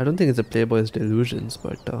 I don't think it's a Playboy's delusions,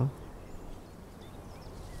 but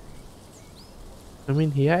I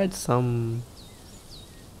mean, he had some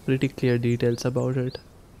pretty clear details about it.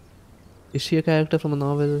 Is she a character from a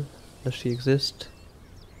novel? Does she exist?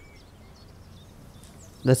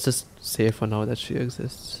 Let's just say for now that she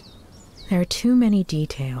exists. There are too many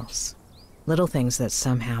details. Little things that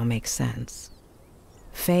somehow make sense.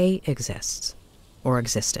 Faye exists. Or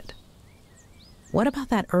existed. What about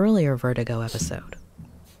that earlier Vertigo episode?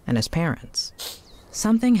 And his parents?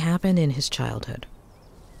 Something happened in his childhood.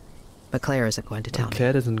 But Claire isn't going to tell me.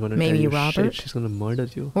 Claire isn't going to Maybe tell you Robert? shit. She's going to murder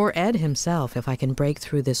you. Or Ed himself if I can break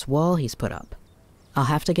through this wall he's put up. I'll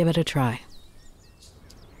have to give it a try.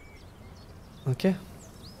 Okay.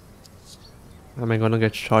 Am I going to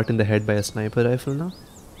get shot in the head by a sniper rifle now?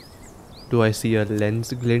 Do I see a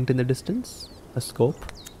lens glint in the distance? A scope?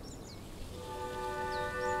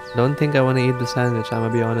 Don't think I want to eat the sandwich, I'm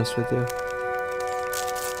gonna be honest with you.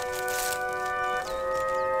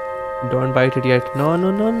 Don't bite it yet. No,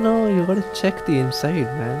 no, no, no. You gotta check the inside,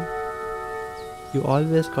 man. You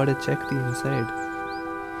always gotta check the inside.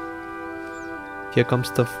 Here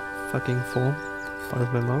comes the fucking foam out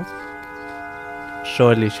of my mouth.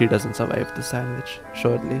 Surely she doesn't survive the sandwich.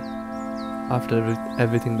 Surely. After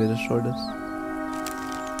everything they just showed us.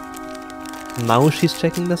 Now she's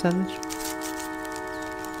checking the sandwich?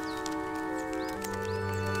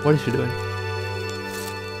 What is she doing?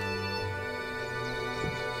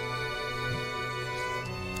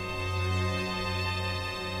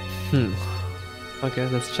 Okay,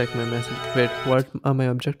 let's check my message. Wait, what are my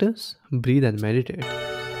objectives? Breathe and meditate.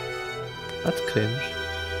 That's cringe.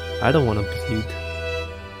 I don't want to breathe.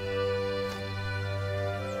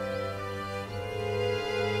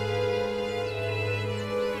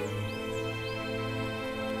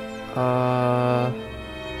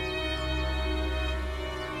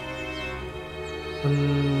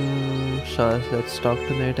 Sure, let's talk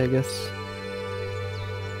tonight, I guess.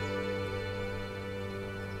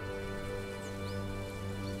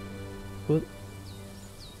 Cool.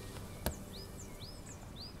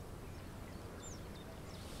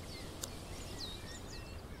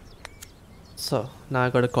 So, now I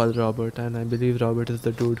gotta call Robert, and I believe Robert is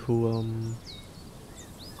the dude who,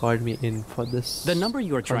 called me in for this. The number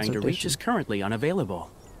you are trying to reach is currently unavailable.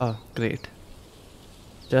 Oh, great.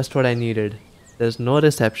 Just what I needed. There's no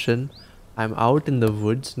reception. I'm out in the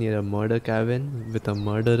woods near a murder cabin with a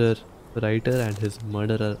murderer writer and his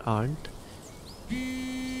murderer aunt.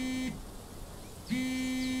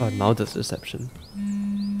 Oh, now there's reception.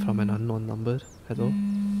 From an unknown number. Hello?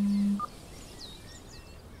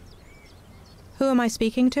 Who am I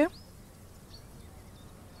speaking to?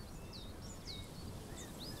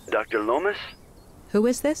 Dr. Lomas? Who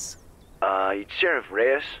is this? It's Sheriff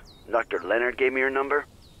Reyes. Dr. Leonard gave me your number.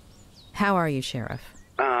 How are you, Sheriff?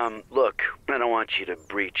 Look, I don't want you to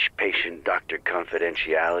breach patient-doctor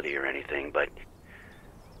confidentiality or anything, but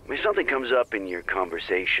if something comes up in your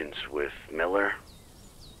conversations with Miller...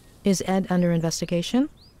 Is Ed under investigation?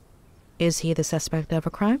 Is he the suspect of a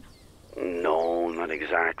crime? No, not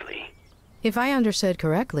exactly. If I understood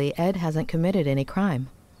correctly, Ed hasn't committed any crime.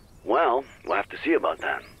 Well, we'll have to see about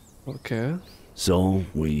that. Okay. So,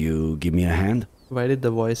 will you give me a hand? Why did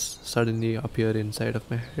the voice suddenly appear inside of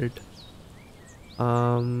my head?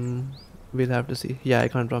 We'll have to see. Yeah, I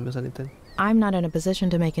can't promise anything. I'm not in a position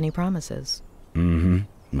to make any promises.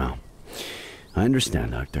 No. I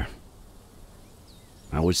understand, Doctor.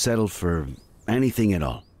 I would settle for anything at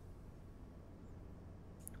all.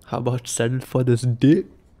 How about settle for this dick?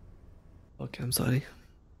 Okay, I'm sorry.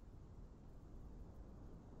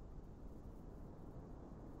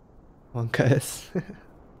 Come on, guys.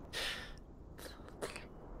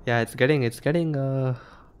 Yeah, it's getting interesting.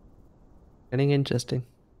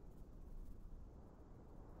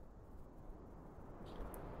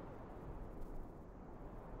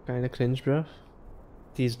 Kinda cringe, bro.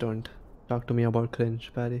 Please don't talk to me about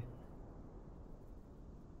cringe, Barry.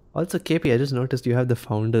 Also, KP, I just noticed you have the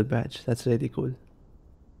founder badge. That's really cool.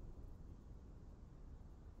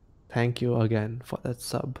 Thank you again for that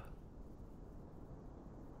sub.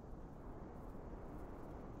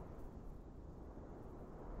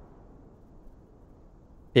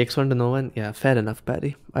 Takes one to know one? Yeah, fair enough,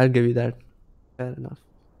 Barry. I'll give you that. Fair enough.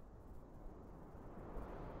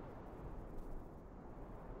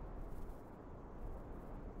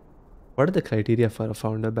 What are the criteria for a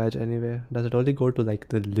founder badge anyway? Does it only go to like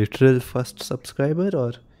the literal first subscriber,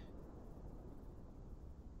 or?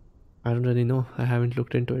 I don't really know. I haven't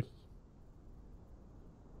looked into it.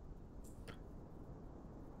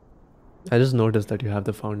 I just noticed that you have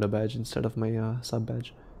the founder badge instead of my sub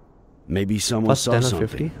badge. Maybe someone Plus saw 10 or something.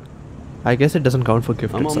 50? I guess it doesn't count for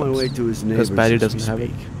gifted I'm on subs. my way to his Because neighbors Barry as we doesn't have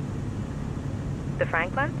it. speak. The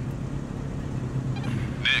Franklin?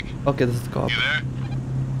 Nick. Okay, this is the cop. You there?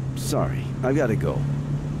 Sorry, I gotta go.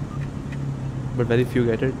 but very few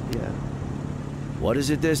get it. Yeah. What is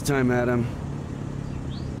it this time, Adam?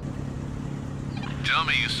 Tell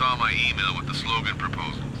me you saw my email with the slogan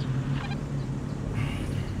proposals.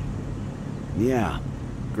 Yeah.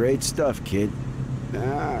 Great stuff, kid.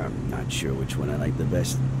 I'm not sure which one I like the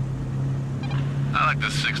best. I like the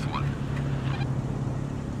 6th one.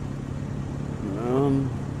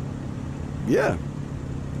 Yeah.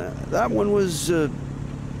 That one was, Vote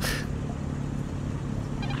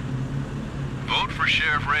for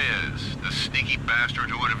Sheriff Reyes, the sneaky bastard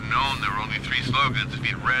who would have known there were only 3 slogans if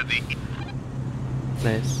he'd read the...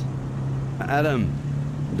 Nice. Adam,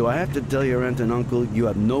 do I have to tell your aunt and uncle you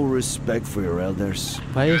have no respect for your elders?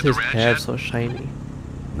 Why is his hair so shiny?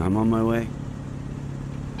 I'm on my way.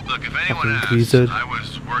 Look, if anyone asks, Greaser. I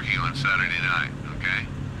was working on Saturday night, okay?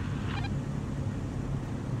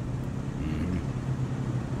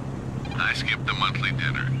 I skipped the monthly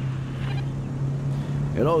dinner.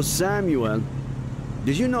 Hello, Samuel.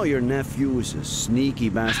 Did you know your nephew is a sneaky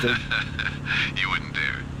bastard? You wouldn't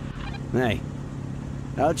dare. Hey,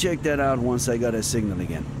 I'll check that out once I got a signal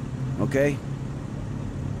again. Okay?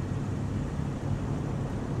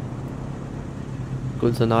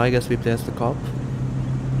 Cool, so now I guess we play as the cop,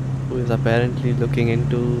 who is apparently looking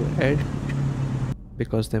into Ed,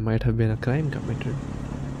 because there might have been a crime committed.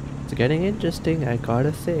 It's getting interesting, I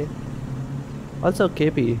gotta say. Also,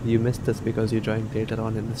 KP, you missed this because you joined later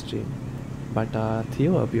on in the stream, but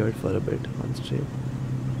Theo appeared for a bit on stream.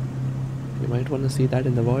 You might want to see that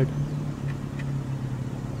in the VOD.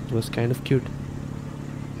 It was kind of cute.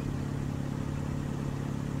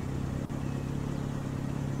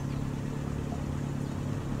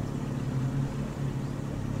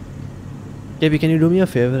 KP, can you do me a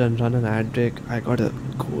favor and run an ad break? I gotta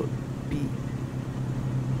go pee.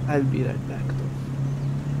 I'll be right back though.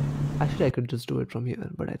 Actually, I could just do it from here,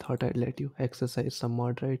 but I thought I'd let you exercise some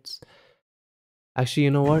mod rights. Actually,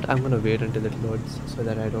 you know what? I'm gonna wait until it loads so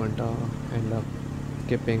that I don't end up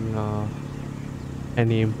skipping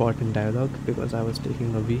any important dialogue because I was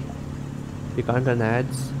taking a wee. You can't run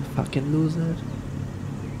ads, fucking loser.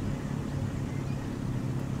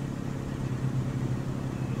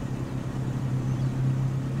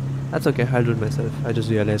 That's okay, I'll do it myself. I just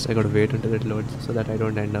realized I gotta wait until it loads so that I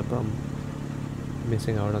don't end up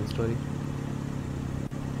missing out on story.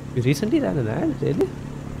 You recently ran an ad? Really?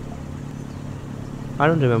 I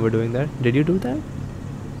don't remember doing that. Did you do that?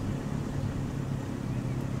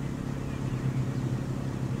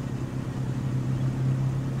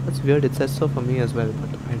 That's weird, it says so for me as well,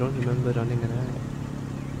 but I don't remember running an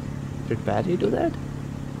ad. Did Barry do that?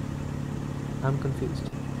 I'm confused.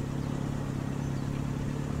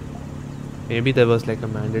 Maybe there was like a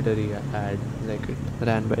mandatory ad, like it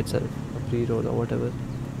ran by itself, a pre-roll or whatever.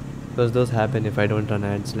 Because those happen if I don't run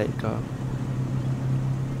ads, like I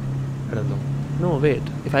don't know. No, wait.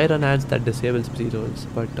 If I run ads, that disables pre-rolls,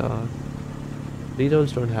 but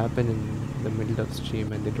pre-rolls don't happen in the middle of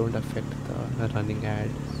stream and they don't affect the running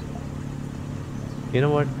ads. You know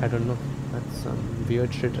what? I don't know. That's some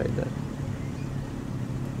weird shit right there.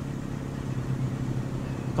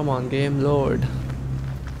 Come on, game, load.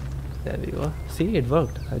 There we go. See, it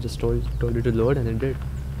worked. I just told you to load and it did.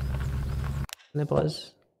 Can I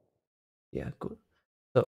pause? Yeah, cool.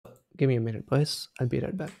 So, give me a minute, boys. I'll be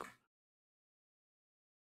right back.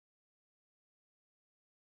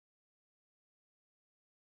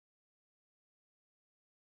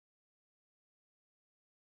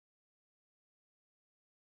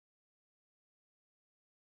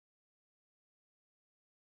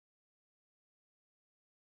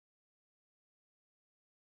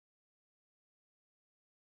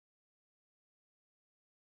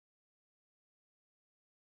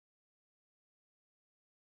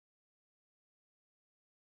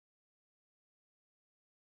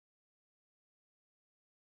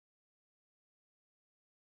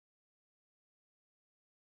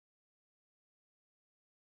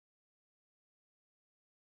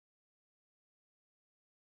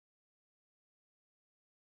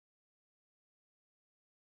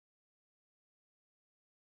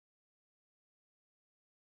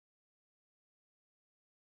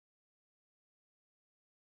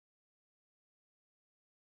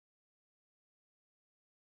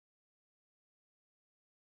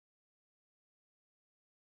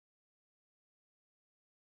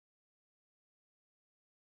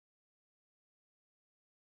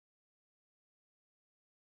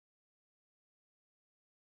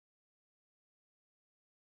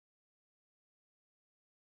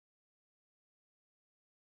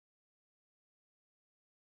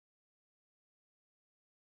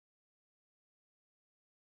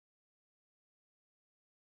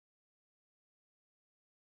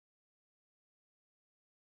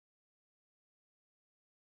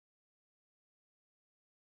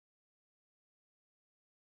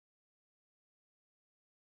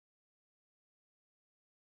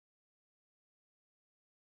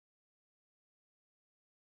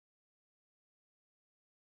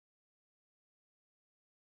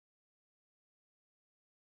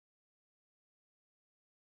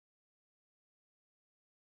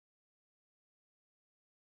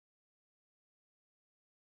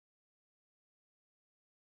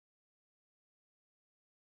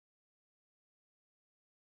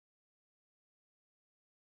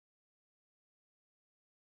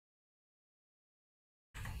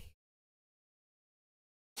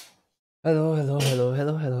 Hello.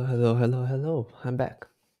 I'm back.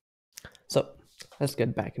 So, let's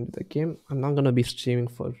get back into the game. I'm not gonna be streaming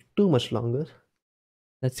for too much longer.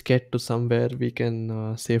 Let's get to somewhere we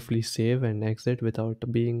can safely save and exit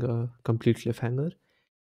without being a complete cliffhanger.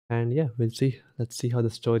 And yeah, we'll see. Let's see how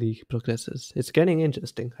the story progresses. It's getting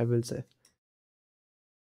interesting, I will say.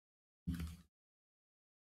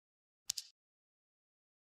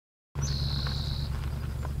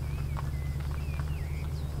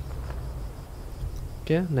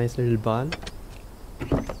 Okay, nice little barn.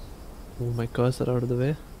 Move my cursor out of the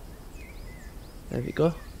way. There we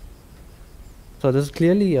go. So this is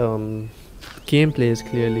clearly gameplay is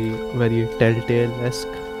clearly very Telltale-esque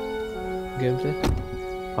gameplay.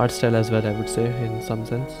 Art style as well, I would say, in some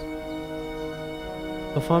sense.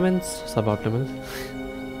 Performance suboptimal.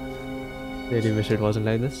 Really wish it wasn't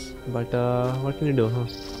like this, but what can you do, huh?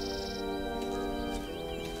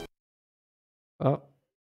 Oh.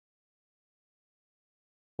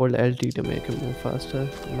 Hold LT to make him move faster.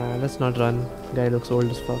 Nah, let's not run. Guy looks old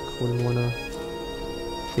as fuck. Wouldn't wanna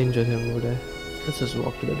injure him, would I? Let's just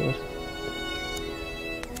walk to the door.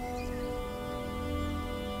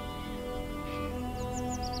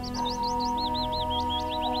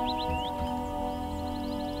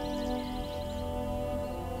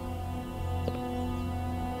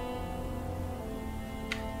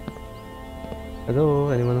 Hello,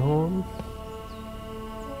 anyone home?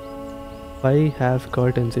 Why have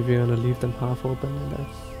curtains if you're gonna leave them half open like that?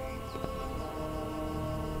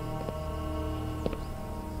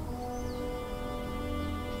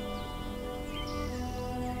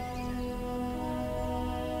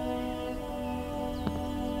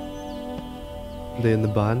 They in the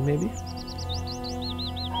barn maybe?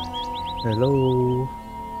 Hello?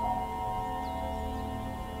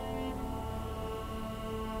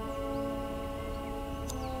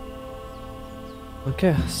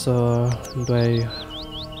 Okay, so do I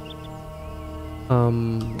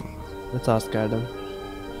let's ask Adam.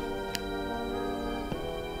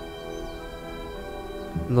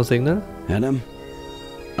 No signal? Adam,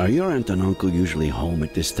 are your aunt and uncle usually home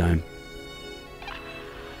at this time?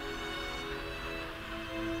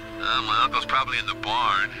 My uncle's probably in the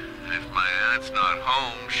barn. If my aunt's not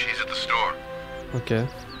home, she's at the store. Okay.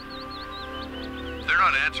 If they're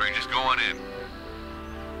not answering, just go on in.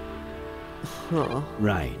 Huh.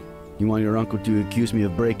 Right. You want your uncle to accuse me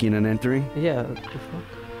of breaking and entering? Yeah, what the fuck?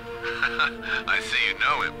 I see you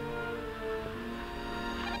know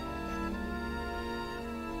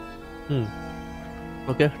him.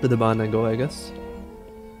 Okay, to the barn I go, I guess.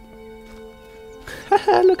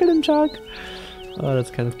 Look at him jog. Oh, that's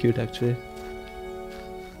kind of cute actually.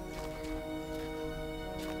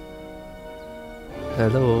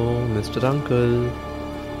 Hello, Mr. Uncle.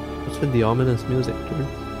 What's with the ominous music, dude?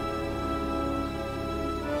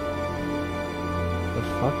 The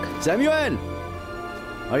fuck? Samuel!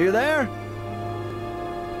 Are you there?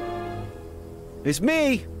 It's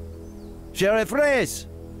me! Sheriff Reyes!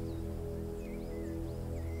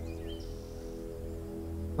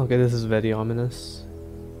 Okay, this is very ominous.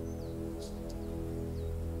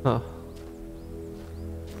 Huh.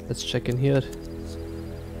 Let's check in here.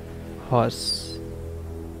 Horse.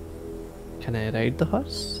 Can I ride the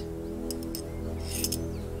horse?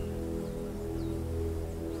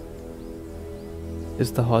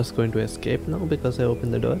 Is the horse going to escape now because I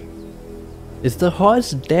opened the door? Is the horse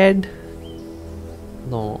dead?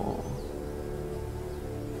 No.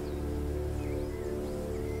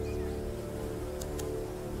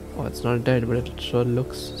 Oh, it's not dead, but it sure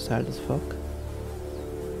looks sad as fuck.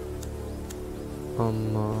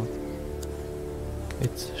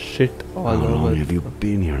 It's shit all over. How long have you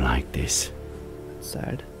been here like this?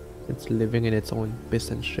 Sad. It's living in its own piss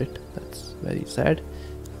and shit. That's very sad.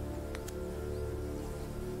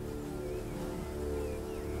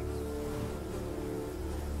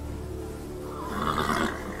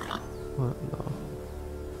 Oh no.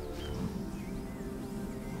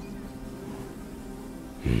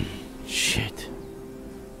 Shit.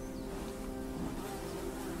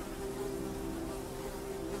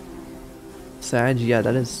 Sad? Yeah,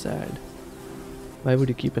 that is sad. Why would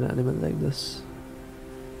you keep an animal like this?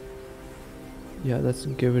 Yeah, let's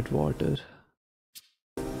give it water.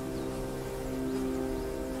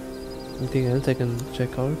 Anything else I can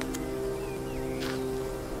check out?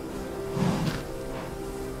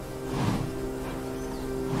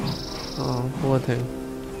 Oh, poor thing.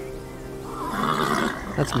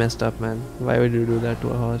 That's messed up, man. Why would you do that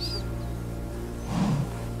to a horse?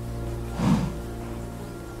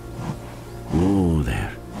 Oh,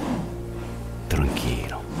 there.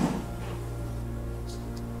 Tranquilo.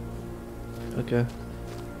 Okay.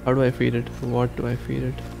 How do I feed it? What do I feed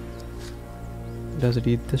it? Does it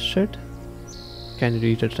eat this shit? Can it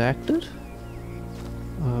eat a tractor?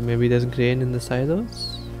 Maybe there's grain in the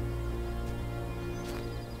silos?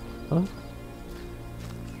 Huh?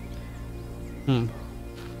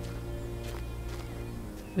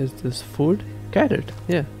 Is this food? Carrot.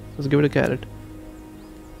 Yeah, let's give it a carrot.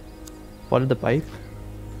 Follow the pipe?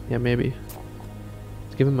 Yeah, maybe.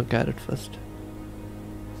 Let's give him a carrot first.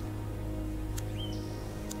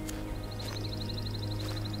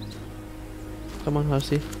 Come on,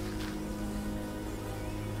 Horsey.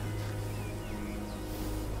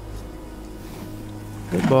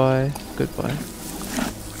 Good boy. Good boy.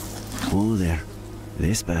 Oh there.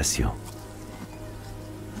 Despacio.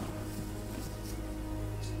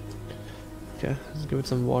 Okay, let's give it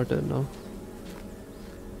some water now.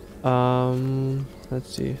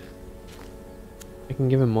 Let's see. I can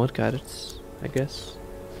give him more carrots, I guess.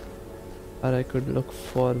 Or I could look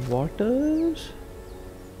for water.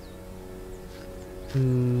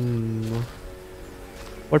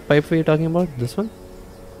 What pipe were you talking about? This one?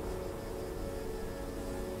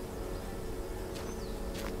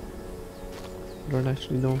 I don't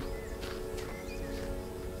actually know.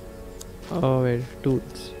 Oh wait,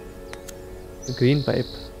 tools. A green pipe.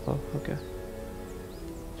 Oh, okay.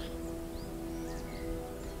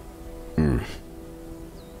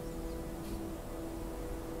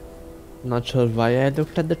 Not sure why I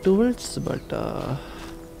looked at the tools, but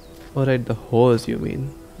alright, the hose you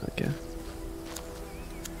mean. Okay.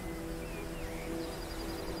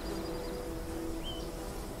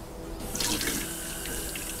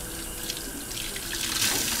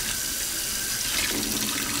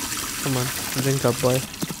 Come on, drink up, boy.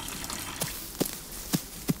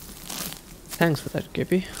 Thanks for that,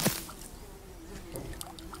 KP.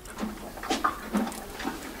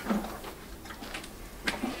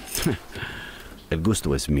 El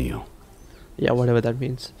gusto es mío. Yeah, whatever that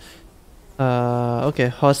means. Okay,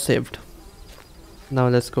 horse saved. Now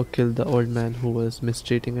let's go kill the old man who was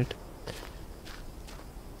mistreating it.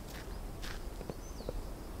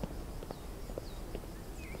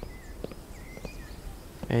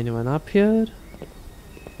 Anyone up here?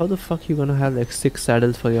 How the fuck you gonna have like 6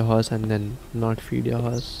 saddles for your horse and then not feed your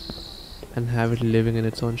horse and have it living in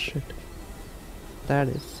its own shit? That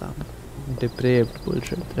is some depraved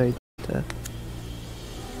bullshit right there.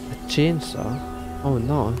 A chainsaw? Oh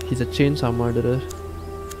no, he's a chainsaw murderer.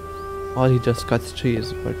 Or he just cuts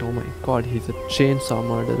trees, but oh my god, he's a chainsaw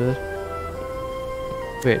murderer.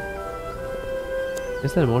 Wait,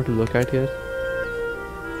 is there more to look at here?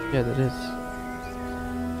 Yeah, there is.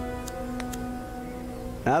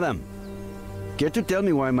 Adam, care to tell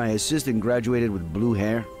me why my assistant graduated with blue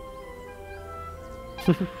hair?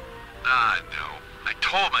 No. I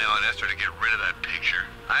told my Aunt Esther to get rid of that picture.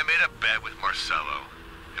 I made a bet with Marcelo.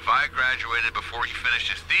 If I graduated before he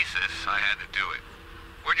finished his thesis, I had to do it.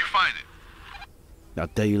 Where'd you find it? I'll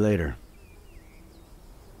tell you later.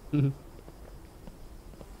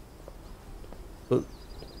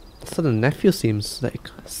 So the nephew seems like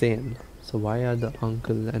sane. So why are the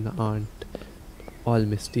uncle and aunt all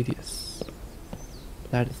mysterious?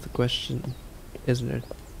 That is the question, isn't it?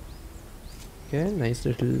 Okay, nice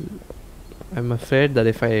little... I'm afraid that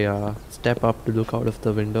if I step up to look out of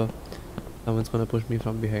the window, someone's gonna push me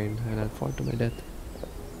from behind and I'll fall to my death.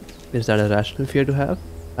 Is that a rational fear to have?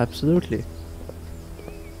 Absolutely.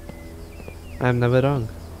 I'm never wrong.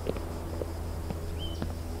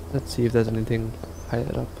 Let's see if there's anything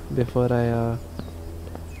higher up before I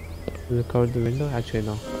look out the window. Actually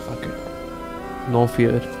no, fuck it. No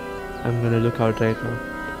fear. I'm gonna look out right now.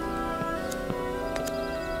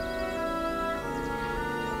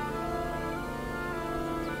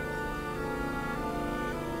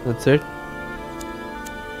 That's it.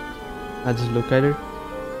 I just look at it.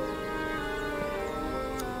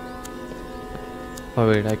 Oh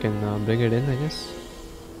wait, I can bring it in, I guess.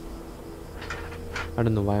 I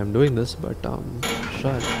don't know why I'm doing this, but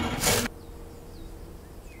sure.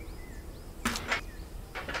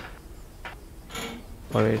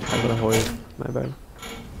 Oh wait, I gotta hold. My bad.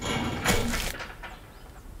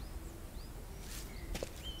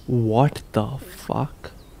 What the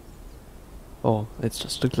fuck? Oh, it's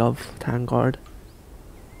just a glove, thank god.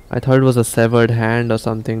 I thought it was a severed hand or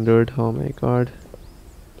something, dude. Oh my god.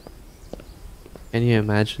 Can you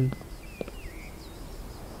imagine?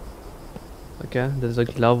 Okay, there's a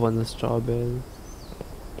glove on the straw bale.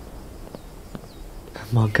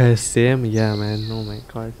 Manga is same? Yeah man, oh my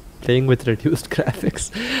god. Playing with reduced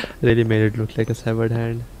graphics really made it look like a severed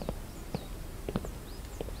hand.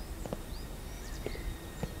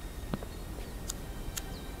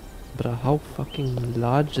 Bruh, how fucking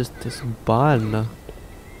large is this barn?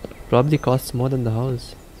 Probably costs more than the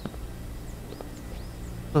house.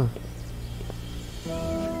 Huh.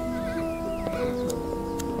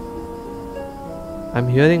 I'm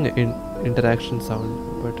hearing interaction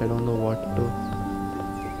sound, but I don't know what to.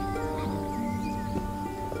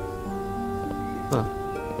 Huh.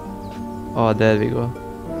 Oh, there we go.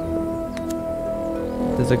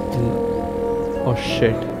 There's a. Oh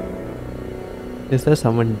shit. Is there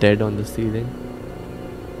someone dead on the ceiling?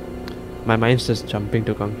 My mind's just jumping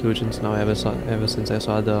to conclusions now ever since I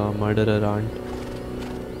saw the murderer aunt.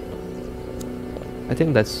 I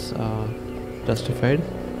think that's justified,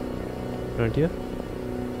 don't you?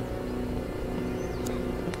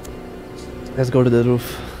 Let's go to the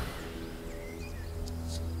roof.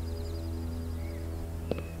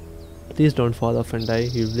 Please don't fall off and die.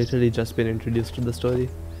 You've literally just been introduced to the story.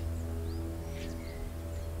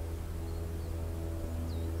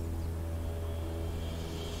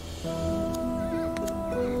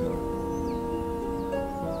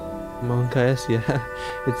 Mount Kayas, yeah.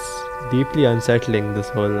 It's deeply unsettling, this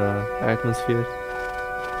whole atmosphere.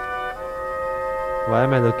 Why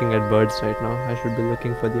am I looking at birds right now? I should be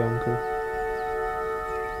looking for the uncle.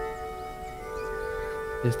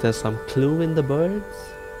 Is there some clue in the birds?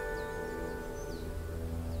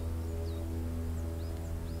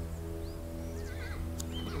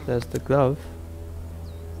 There's the glove.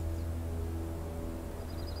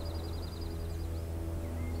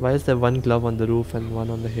 Why is there one glove on the roof and one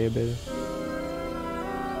on the hay bale?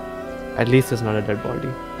 At least it's not a dead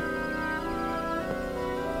body.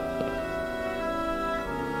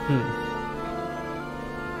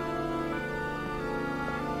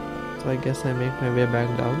 So I guess I make my way back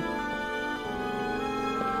down.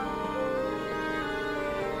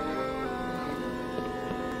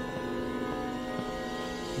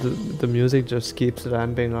 The music just keeps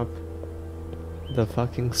ramping up. The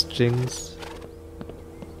fucking strings.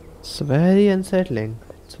 It's very unsettling.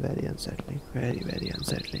 It's very unsettling. Very, very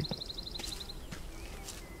unsettling.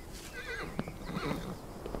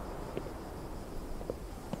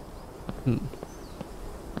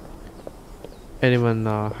 Anyone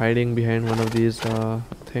hiding behind one of these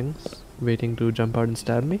things, waiting to jump out and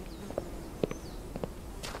stab me?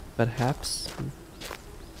 Perhaps.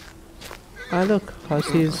 Ah, look,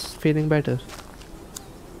 Hossy's feeling better.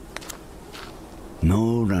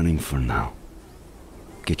 No running for now.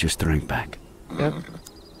 Get your strength back. Yep.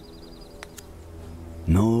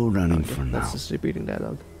 No running for now. That's just repeating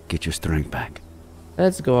dialogue. Get your strength back.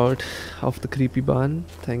 Let's go out of the creepy barn.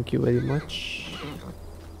 Thank you very much.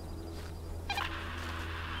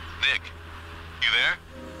 Nick, you there?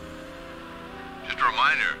 Just a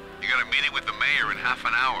reminder, you got a meeting with the mayor in half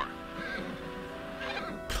an hour.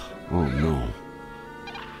 Oh no.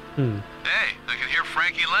 Hey, I can hear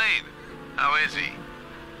Frankie Lane. How is he?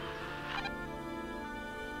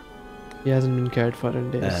 He hasn't been cared for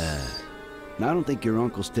in days. I don't think your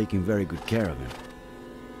uncle's taking very good care of him.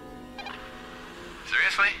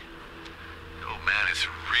 Seriously? The old man is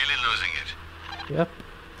really losing it. Yep.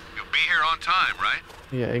 You'll be here on time, right?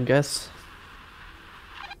 Yeah, I guess.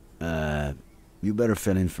 You better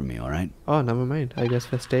fill in for me, alright? Oh, never mind. I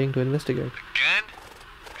guess we're staying to investigate. Again?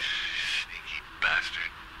 Sneaky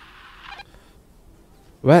bastard.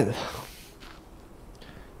 Well,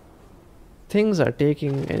 things are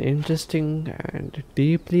taking an interesting and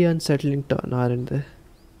deeply unsettling turn, aren't they?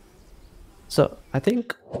 So, I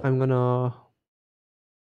think I'm gonna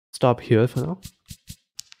stop here for now.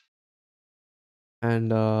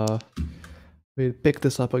 And we'll pick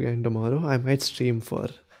this up again tomorrow. I might stream for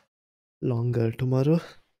longer tomorrow.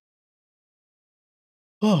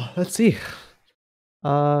 Oh, let's see.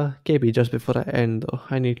 KB, just before I end though,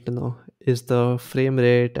 I need to know, is the frame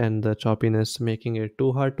rate and the choppiness making it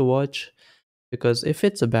too hard to watch? Because if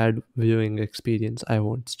it's a bad viewing experience, I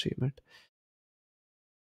won't stream it.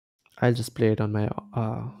 I'll just play it on my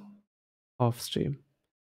off stream.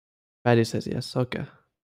 Barry says yes. Okay.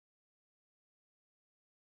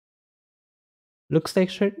 Looks like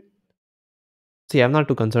shit. See, I'm not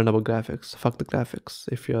too concerned about graphics. Fuck the graphics.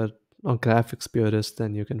 If you're a graphics purist,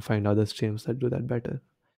 then you can find other streams that do that better.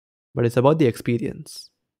 But it's about the experience.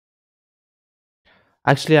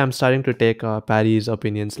 Actually, I'm starting to take Parry's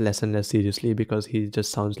opinions less and less seriously because he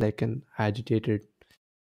just sounds like an agitated,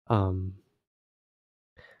 what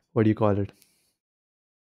do you call it?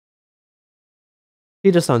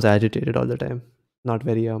 He just sounds agitated all the time. Not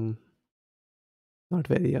very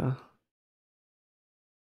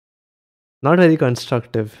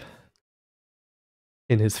constructive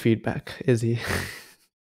in his feedback, is he?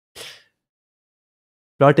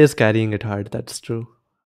 Plot is carrying it hard, that's true.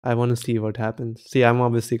 I want to see what happens. See, I'm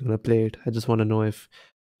obviously going to play it. I just want to know if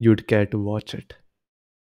you'd care to watch it.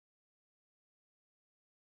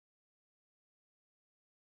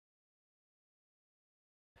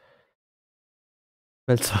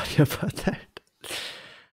 Well, sorry about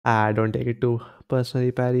that. Don't take it too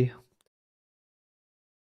personally, Patty.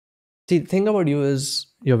 See, the thing about you is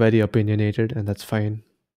you're very opinionated, and that's fine.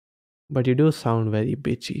 But you do sound very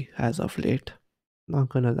bitchy as of late. Not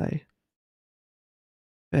gonna lie.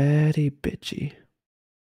 Very bitchy.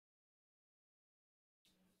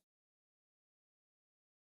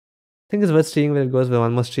 Think it's worth seeing where it goes with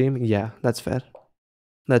one more stream. Yeah, that's fair.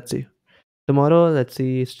 Let's see. Tomorrow, let's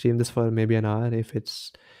see, stream this for maybe an hour. If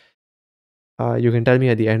it's you can tell me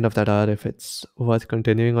at the end of that hour if it's worth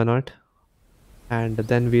continuing or not. And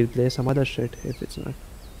then we'll play some other shit if it's not.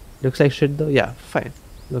 Looks like shit though? Yeah, fine.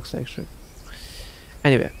 Looks like shit.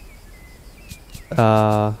 Anyway.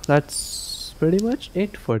 That's pretty much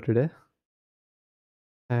it for today.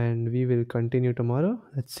 And we will continue tomorrow.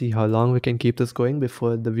 Let's see how long we can keep this going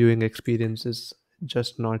before the viewing experience is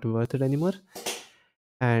just not worth it anymore.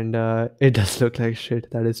 And it does look like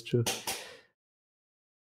shit, that is true.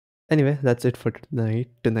 Anyway, that's it for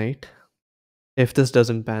tonight. If this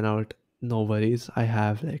doesn't pan out, no worries. I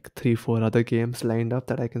have like 3-4 other games lined up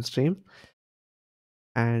that I can stream.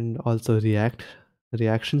 And also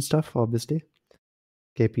reaction stuff, obviously.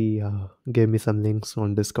 KP gave me some links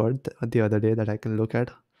on Discord the other day that I can look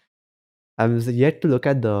at. I was yet to look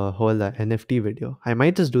at the whole NFT video. I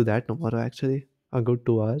might just do that tomorrow actually. A good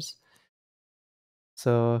 2 hours.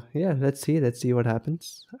 So yeah, let's see what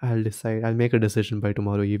happens. I'll make a decision by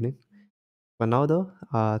tomorrow evening. For now though,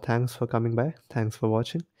 thanks for coming by. Thanks for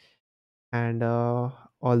watching. And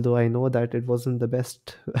although I know that it wasn't the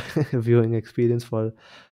best viewing experience for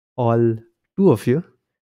all 2 of you,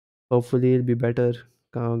 hopefully it'll be better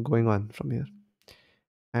going on from here.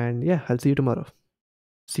 And yeah, I'll see you tomorrow.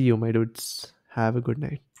 See you, my dudes. Have a good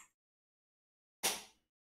night.